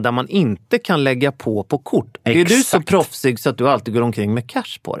länderna där man inte kan lägga på kort. Exakt. Är du så proffsig så att du alltid går omkring med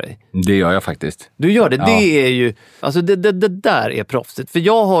cash på dig? Det gör jag faktiskt. Du gör det? Ja. Det är ju... Alltså det där är proffsigt. För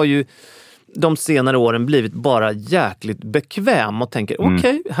jag har ju... de senare åren blivit bara jäkligt bekväm och tänker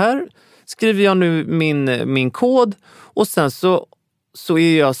okej, här skriver jag nu min kod och sen så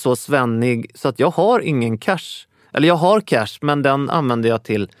är jag så svennig så att jag har ingen cash. Eller jag har cash, men den använder jag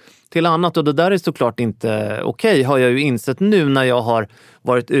till annat. Och det där är såklart inte okej, har jag ju insett nu när jag har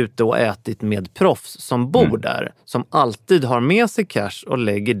varit ute och ätit med proffs som bor där. Som alltid har med sig cash och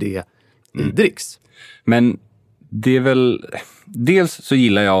lägger det i dricks. Men det är väl... Dels så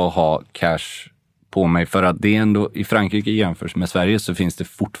gillar jag att ha cash på mig för att det är ändå i Frankrike jämfört med Sverige så finns det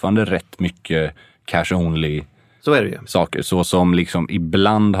fortfarande rätt mycket cash only. Så är det ju. Saker. Så som liksom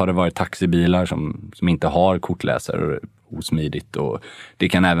ibland har det varit taxibilar som inte har kortläsare osmidigt. Och det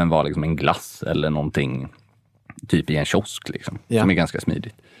kan även vara liksom en glass eller någonting typ i en kiosk liksom, som är ganska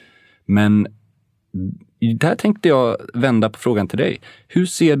smidigt. Men där tänkte jag vända på frågan till dig. Hur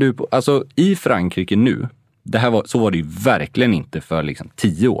ser du på, alltså i Frankrike nu, så var det ju verkligen inte för liksom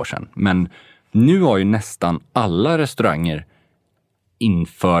 10 år sedan. Men nu har ju nästan alla restauranger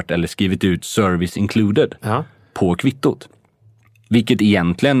infört eller skrivit ut service included på kvittot. Vilket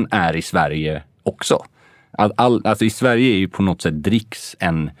egentligen är i Sverige också. Alltså i Sverige är ju på något sätt dricks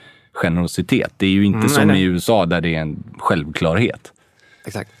en generositet. Det är ju inte som i USA där det är en självklarhet.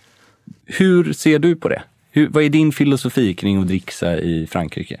 Exakt. Hur ser du på det? Vad är din filosofi kring att dricksa i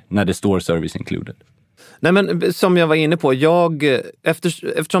Frankrike när det står service included? Nej, men som jag var inne på,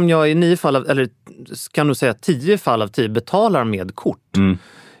 eftersom jag i 9 fall eller kan du säga 10 fall av 10 betalar med kort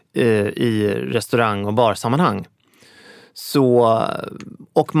i restaurang- och barsammanhang. Så,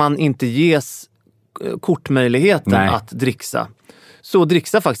 och man inte ges kortmöjligheten att dricksa. Så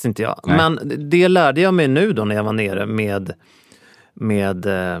dricksar faktiskt inte jag. Nej. Men det lärde jag mig nu då när jag var nere med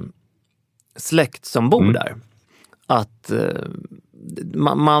släkt som bor där. Att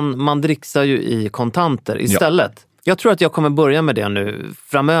man dricksar ju i kontanter istället. Ja. Jag tror att jag kommer börja med det nu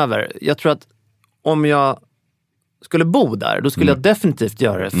framöver. Jag tror att om jag skulle bo där, då skulle jag definitivt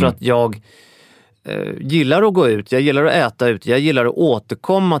göra det. För att jag gillar att gå ut, jag gillar att äta ut, jag gillar att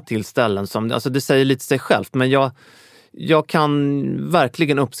återkomma till ställen som, alltså det säger lite sig självt, men jag kan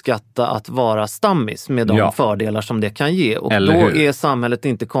verkligen uppskatta att vara stammis med de fördelar som det kan ge. Och då är samhället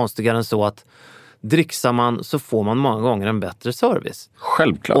inte konstigare än så att dricksar man så får man många gånger en bättre service.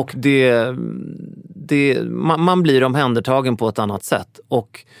 Självklart. Och man blir omhändertagen på ett annat sätt.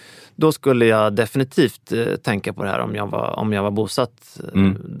 Och då skulle jag definitivt tänka på det här om jag var bosatt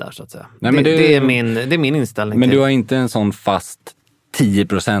där så att säga. Nej, det är min inställning. Men du har inte en sån fast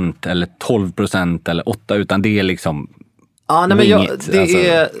 10% eller 12% eller 8%, utan det är liksom det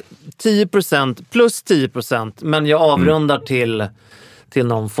är 10% plus 10%, men jag avrundar till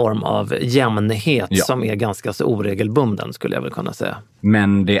någon form av jämnhet som är ganska så oregelbunden, skulle jag väl kunna säga.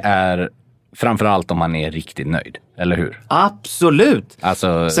 Men det är framförallt om man är riktigt nöjd, eller hur? Absolut!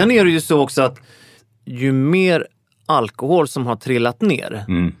 Alltså... Sen är det ju så också att ju mer alkohol som har trillat ner,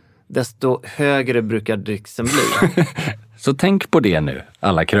 desto högre brukar dricksen bli. Så tänk på det nu,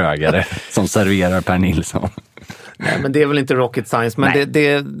 alla krögare som serverar Per Nilsson. Nej, men det är väl inte rocket science, men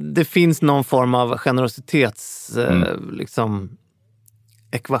det finns någon form av generositets liksom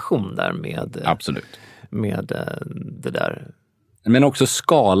ekvation där med absolut med det där. Men också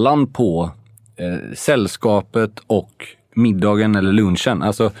skalan på sällskapet och middagen eller lunchen.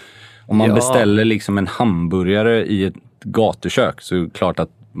 Alltså om man beställer liksom en hamburgare i ett gatukök, så är det klart att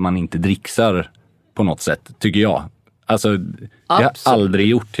man inte dricksar på något sätt, tycker jag. Alltså det har jag aldrig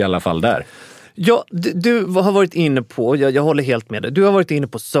gjort i alla fall där. Ja, du har varit inne på, jag håller helt med dig. Du har varit inne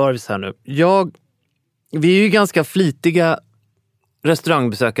på service här nu. Vi är ju ganska flitiga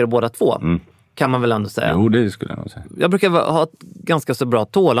restaurangbesökare båda två. Kan man väl ändå säga. Jo, det skulle jag nog säga. Jag brukar ha ett ganska så bra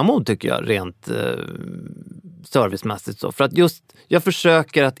tålamod, tycker jag, rent servicemässigt så. För att just, jag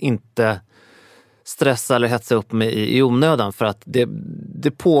försöker att inte stressa eller hetsa upp mig i onödan, för att det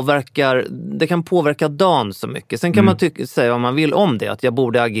kan påverka dagen så mycket. Sen kan man säga vad man vill om det, att jag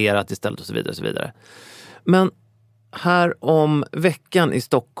borde agerat istället och så vidare och så vidare. Men här om veckan i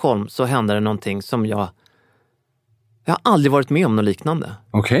Stockholm så hände det någonting som jag har aldrig varit med om något liknande.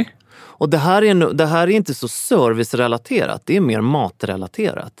 Okej. Okay. Och det här är inte så servicerelaterat, det är mer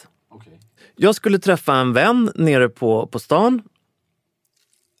matrelaterat. Okay. Jag skulle träffa en vän nere på stan.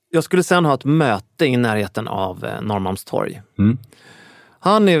 Jag skulle sen ha ett möte i närheten av Norrmalmstorg.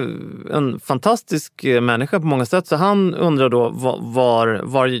 Han är en fantastisk människa på många sätt, så han undrar då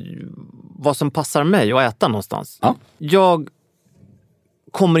vad som passar mig att äta någonstans. Ja. Jag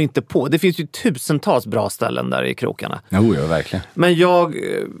kommer inte på, det finns ju tusentals bra ställen där i krokarna. Jo, ja, verkligen. Men jag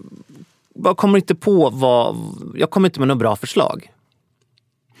kommer inte på jag kommer inte med några bra förslag.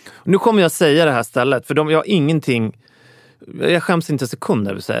 Nu kommer jag säga det här stället, för jag har ingenting, jag skäms inte en sekund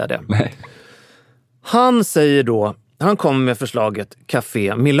när vi säger det. Nej. Han säger då, han kommer med förslaget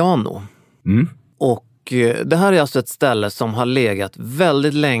Café Milano. Och det här är alltså ett ställe som har legat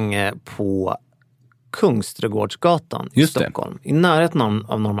väldigt länge på Kungsträdgårdsgatan i Stockholm. I närheten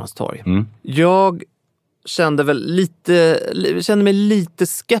av Norrmalmstorg. Jag kände mig lite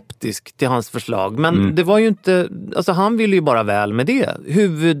skeptisk till hans förslag. Men det var ju inte, alltså han ville ju bara väl med det.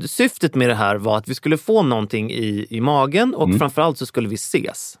 Huvudsyftet med det här var att vi skulle få någonting i magen och framförallt så skulle vi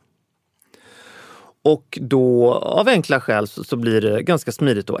ses. Och då av enkla skäl så blir det ganska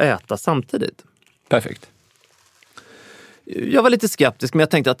smidigt att äta samtidigt. Perfekt. Jag var lite skeptisk men jag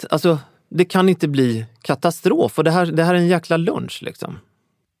tänkte att alltså, det kan inte bli katastrof och det här är en jäkla lunch liksom.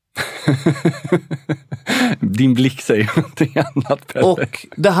 Din blick säger någonting annat. Och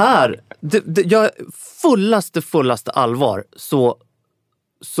det här, jag fullaste allvar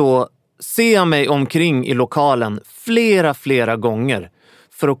så ser jag mig omkring i lokalen flera gånger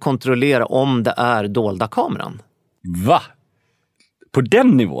för att kontrollera om det är dolda kameran. Va? På den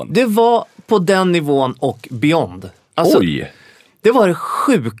nivån? Det var på den nivån och beyond. Alltså, oj! Det var det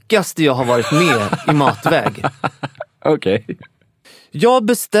sjukaste jag har varit med i matväg. Okej. Jag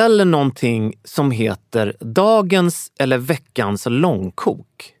beställer någonting som heter dagens eller veckans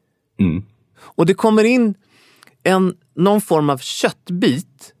långkok. Och det kommer in någon form av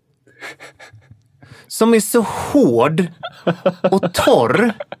köttbit som är så hård och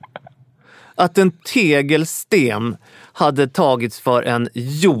torr att en tegelsten hade tagits för en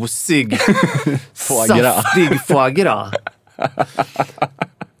juicig, saftig foie gras.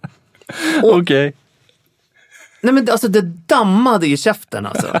 Okej. Nej men alltså det dammade i käften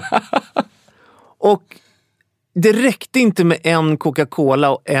alltså. Och det räckte inte med en Coca-Cola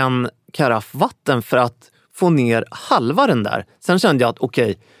och en karaff vatten för att få ner halva den där. Sen kände jag att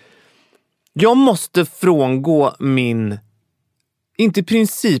okej, jag måste frångå min, inte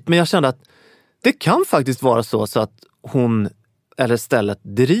princip, men jag kände att det kan faktiskt vara så att hon eller stället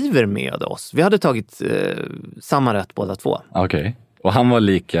driver med oss. Vi hade tagit samma rätt båda två. Okej. Och han var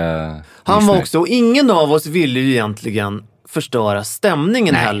lika... Han var också, och ingen av oss ville ju egentligen förstöra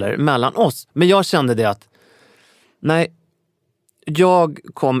stämningen heller mellan oss. Men jag kände det att nej,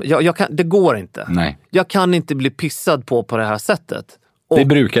 det går inte. Nej. Jag kan inte bli pissad på det här sättet. Och, det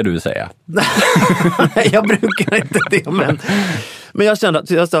brukar du säga. Nej, jag brukar inte det, men jag kände att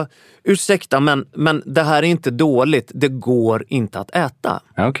jag sa, ursäkta, men det här är inte dåligt. Det går inte att äta.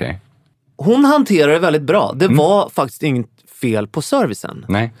 Okej. Hon hanterade det väldigt bra. Det var faktiskt inget fel på servicen.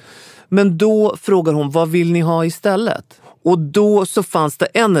 Nej. Men då frågar hon, vad vill ni ha istället? Och då så fanns det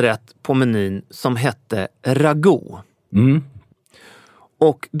en rätt på menyn som hette ragout.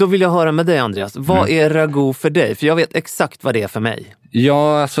 Och då vill jag höra med dig, Andreas. Vad är ragout för dig? För jag vet exakt vad det är för mig.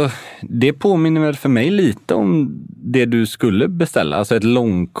 Ja, alltså det påminner väl för mig lite om det du skulle beställa. Alltså ett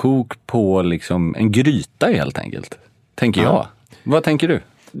långkok på liksom en gryta helt enkelt. Tänker jag. Vad tänker du?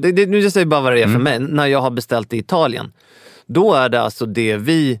 Nu säger jag bara vad det är för mig. När jag har beställt i Italien. Då är det alltså det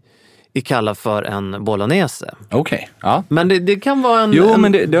vi kallar för en bolognese. Okej, ja. Men det kan vara en... Jo,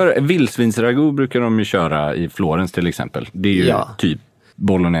 men vildsvinsragout brukar de ju köra i Florens till exempel. Det är ju typ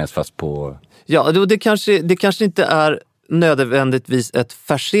bolognese fast på... Ja, det kanske inte är nödvändigtvis ett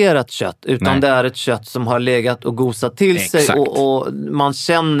färserat kött, utan det är ett kött som har legat och gosat till sig och man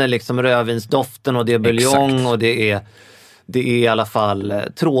känner liksom rödvinsdoften och det är buljong och det är i alla fall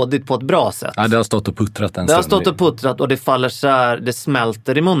trådigt på ett bra sätt. Ja, det har stått och puttrat en stund. Det har stått och puttrat och det faller så här, det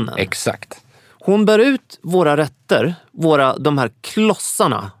smälter i munnen. Exakt. Hon bär ut våra rätter, de här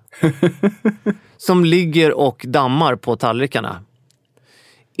klossarna som ligger och dammar på tallrikarna.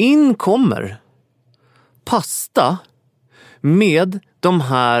 In kommer pasta med de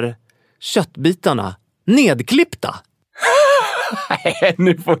här köttbitarna nedklippta.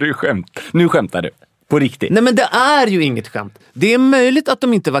 Nu får du skämt. Nu skämtar du. På riktigt. Nej, men det är ju inget skämt. Det är möjligt att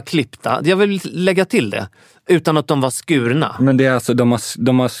de inte var klippta. Jag vill lägga till det. Utan att de var skurna. Men det är alltså,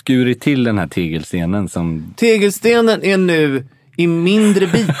 de har skurit till den här tegelstenen som... Tegelstenen är nu i mindre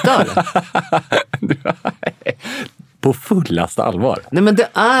bitar. På fullaste allvar. Nej, men det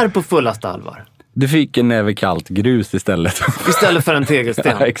är på fullaste allvar. Du fick en näve kallt grus istället. Istället för en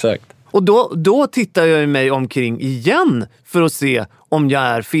tegelsten. Ja, exakt. Och då tittar jag mig omkring igen för att se om jag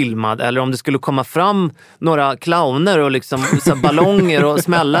är filmad eller om det skulle komma fram några clowner och liksom så ballonger och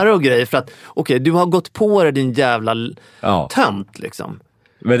smällare och grejer för att okej, du har gått på dig din jävla tönt liksom.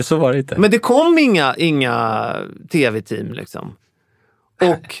 Men så var det inte. Men det kom inga tv-team liksom.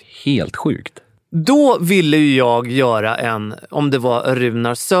 Och helt sjukt. Då ville ju jag göra om det var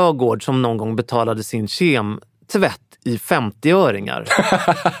Runar Sögård som någon gång betalade sin kemtvätt i 50-öringar.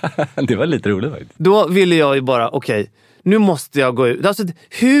 Det var lite roligt faktiskt. Då ville jag ju bara, okej, nu måste jag gå ut. Alltså,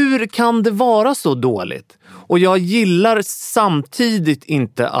 hur kan det vara så dåligt? Och jag gillar samtidigt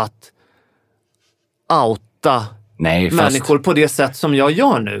inte att outa människor på det sätt som jag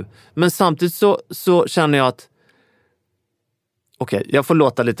gör nu. Men samtidigt så känner jag att okej, jag får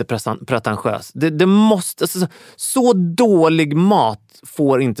låta lite pretentiös. Det måste, alltså, så dålig mat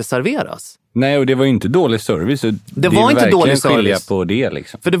får inte serveras. Nej, och det var ju inte dålig service. Det var inte dålig service på det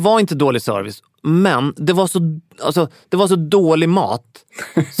liksom. För det var inte dålig service, men det var så dålig mat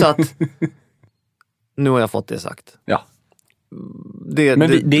så att nu har jag fått det sagt. Ja.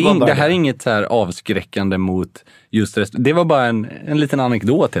 Det här är inget så här avskräckande mot just det var bara en liten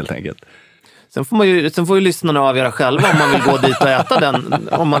anekdot helt enkelt. Sen får ju lyssnarna avgöra själva om man vill gå dit och äta den.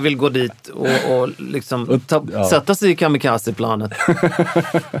 Om man vill gå dit och liksom sätta sig i kamikazeplanet.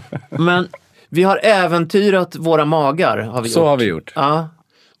 Men vi har äventyrat våra magar. Har vi gjort. Ja.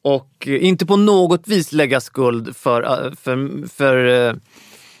 Och inte på något vis lägga skuld för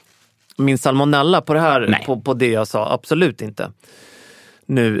min salmonella på det här. På det jag sa. Absolut inte.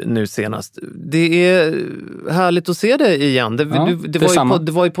 Nu senast. Det är härligt att se det igen. Det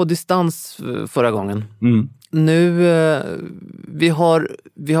var ju på distans förra gången. Mm. Nu vi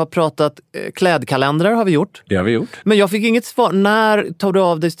har pratat klädkalendrar har vi gjort. Det har vi gjort. Men jag fick inget svar. När tar du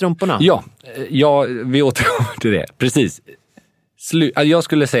av dig strumporna? Ja, vi återkommer till det. Precis. Jag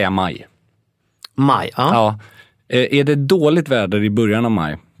skulle säga maj. Maj, ja. Ja. Är det dåligt väder i början av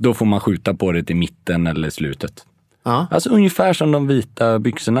maj, då får man skjuta på det till mitten eller slutet. Ja. Alltså ungefär som de vita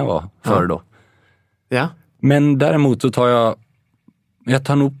byxorna var förr då. Ja. Men däremot så tar jag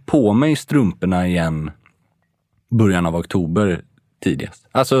tar nog på mig strumporna igen början av oktober tidigast.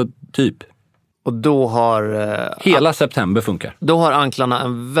 Alltså typ. Och då har... hela september funkar. Då har anklarna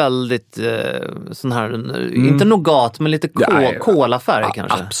en väldigt sån här, inte nougat men lite kolafärg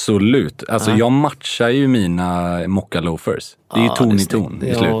kanske. Absolut. Alltså jag matchar ju mina mocka loafers. Det är ju ton i ton i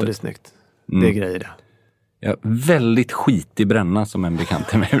slutet. Ja, det är snyggt. Det är grejer det. Ja, väldigt skitig bränna som en bekant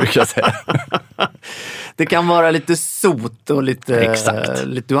till mig brukar säga. Det kan vara lite sot och lite... Exakt.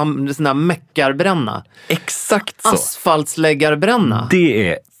 Du har sån här meckarbränna. Exakt så. Asfaltsläggarbränna.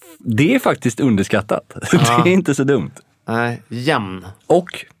 Det är faktiskt underskattat. Det är inte så dumt. Nej, jämn.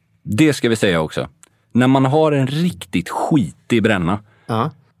 Och det ska vi säga också. När man har en riktigt skitig bränna.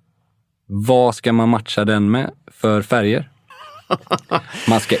 Vad ska man matcha den med för färger?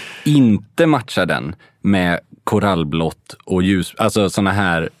 Man ska inte matcha den med korallblått och ljus, alltså såna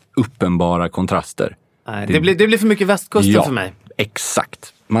här uppenbara kontraster. Nej, det blir för mycket västkusten för mig.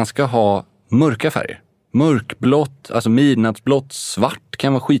 Exakt. Man ska ha mörka färger. Mörkblått, alltså midnattsblått, svart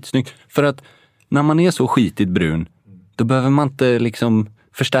kan vara skitsnyggt. För att när man är så skitigt brun, då behöver man inte liksom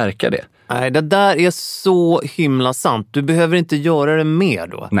förstärka det. Nej, det där är så himla sant. Du behöver inte göra det mer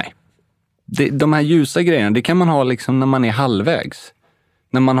då. Nej. De här ljusa grejerna, det kan man ha liksom när man är halvvägs.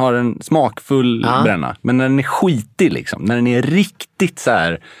 När man har en smakfull bränna. Men när den är skitig liksom, när den är riktigt så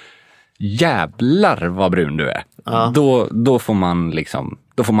här jävlar vad brun du är. Då får man liksom,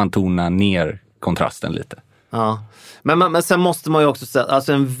 då får man tona ner kontrasten lite. Ja. Men sen måste man ju också säga,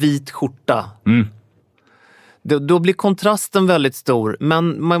 alltså en vit skjorta. Då blir kontrasten väldigt stor.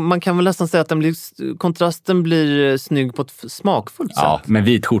 Men man kan väl nästan säga att kontrasten blir snygg på ett smakfullt sätt. Ja, men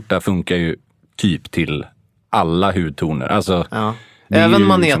vit skjorta funkar ju typ till alla hudtoner. Alltså, även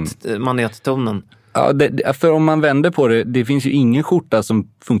manettonen. Ja, för om man vänder på det, det finns ju ingen skjorta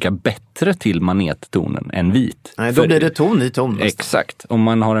som funkar bättre till manettonen än vit. Nej, då blir det ton i ton. Exakt. Om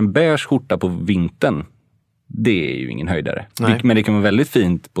man har en beige skjorta på vintern, det är ju ingen höjdare. Men det kan vara väldigt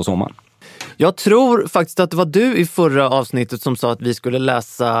fint på sommaren. Jag tror faktiskt att det var du i förra avsnittet som sa att vi skulle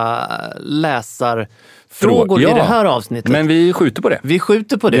läsa läsarfrågor i det här avsnittet. Men vi skjuter på det. Vi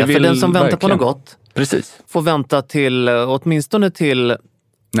skjuter på det, för den som väntar på något gott. Precis. Får vänta till, åtminstone till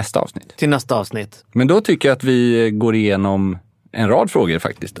nästa avsnitt. Till. Men då tycker jag att vi går igenom en rad frågor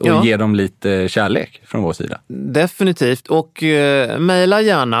faktiskt och ger dem lite kärlek från vår sida. Definitivt. Och mejla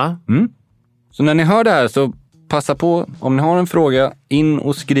gärna. Så när ni hör det här så passa på, om ni har en fråga, in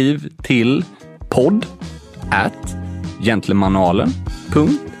och skriv till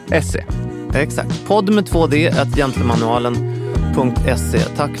podd@gentlemanualen.se. Exakt. Podd med 2D @gentlemanualen.se.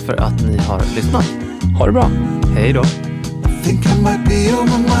 Tack för att ni har lyssnat. Ha det bra. Hej då. Think I might be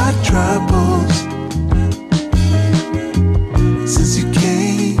over my troubles since you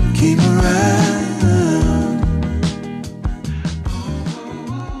came around.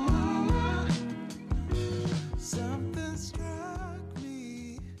 Something struck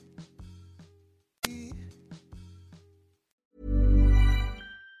me.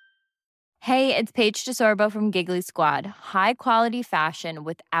 Hey, it's Paige DeSorbo from Giggly Squad. High quality fashion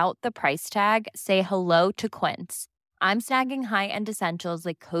without the price tag. Say hello to Quince. I'm snagging high-end essentials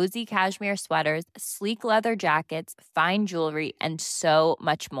like cozy cashmere sweaters, sleek leather jackets, fine jewelry, and so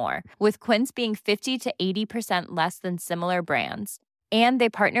much more. With Quince being 50 to 80% less than similar brands. And they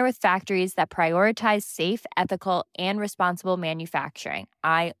partner with factories that prioritize safe, ethical, and responsible manufacturing.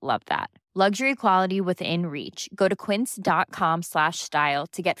 I love that. Luxury quality within reach. Go to quince.com/style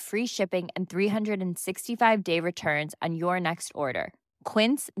to get free shipping and 365-day returns on your next order.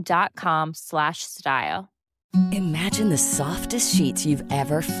 Quince.com/style. Imagine the softest sheets you've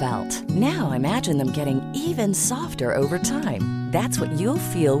ever felt. Now imagine them getting even softer over time. That's what you'll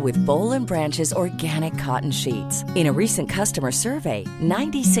feel with Boll & Branch's organic cotton sheets. In a recent customer survey,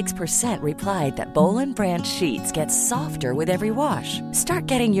 96% replied that Boll & Branch sheets get softer with every wash. Start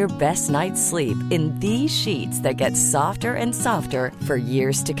getting your best night's sleep in these sheets that get softer and softer for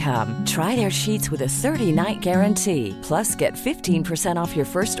years to come. Try their sheets with a 30-night guarantee. Plus, get 15% off your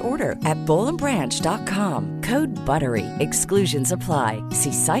first order at bollandbranch.com. Code BUTTERY. Exclusions apply.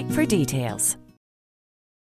 See site for details.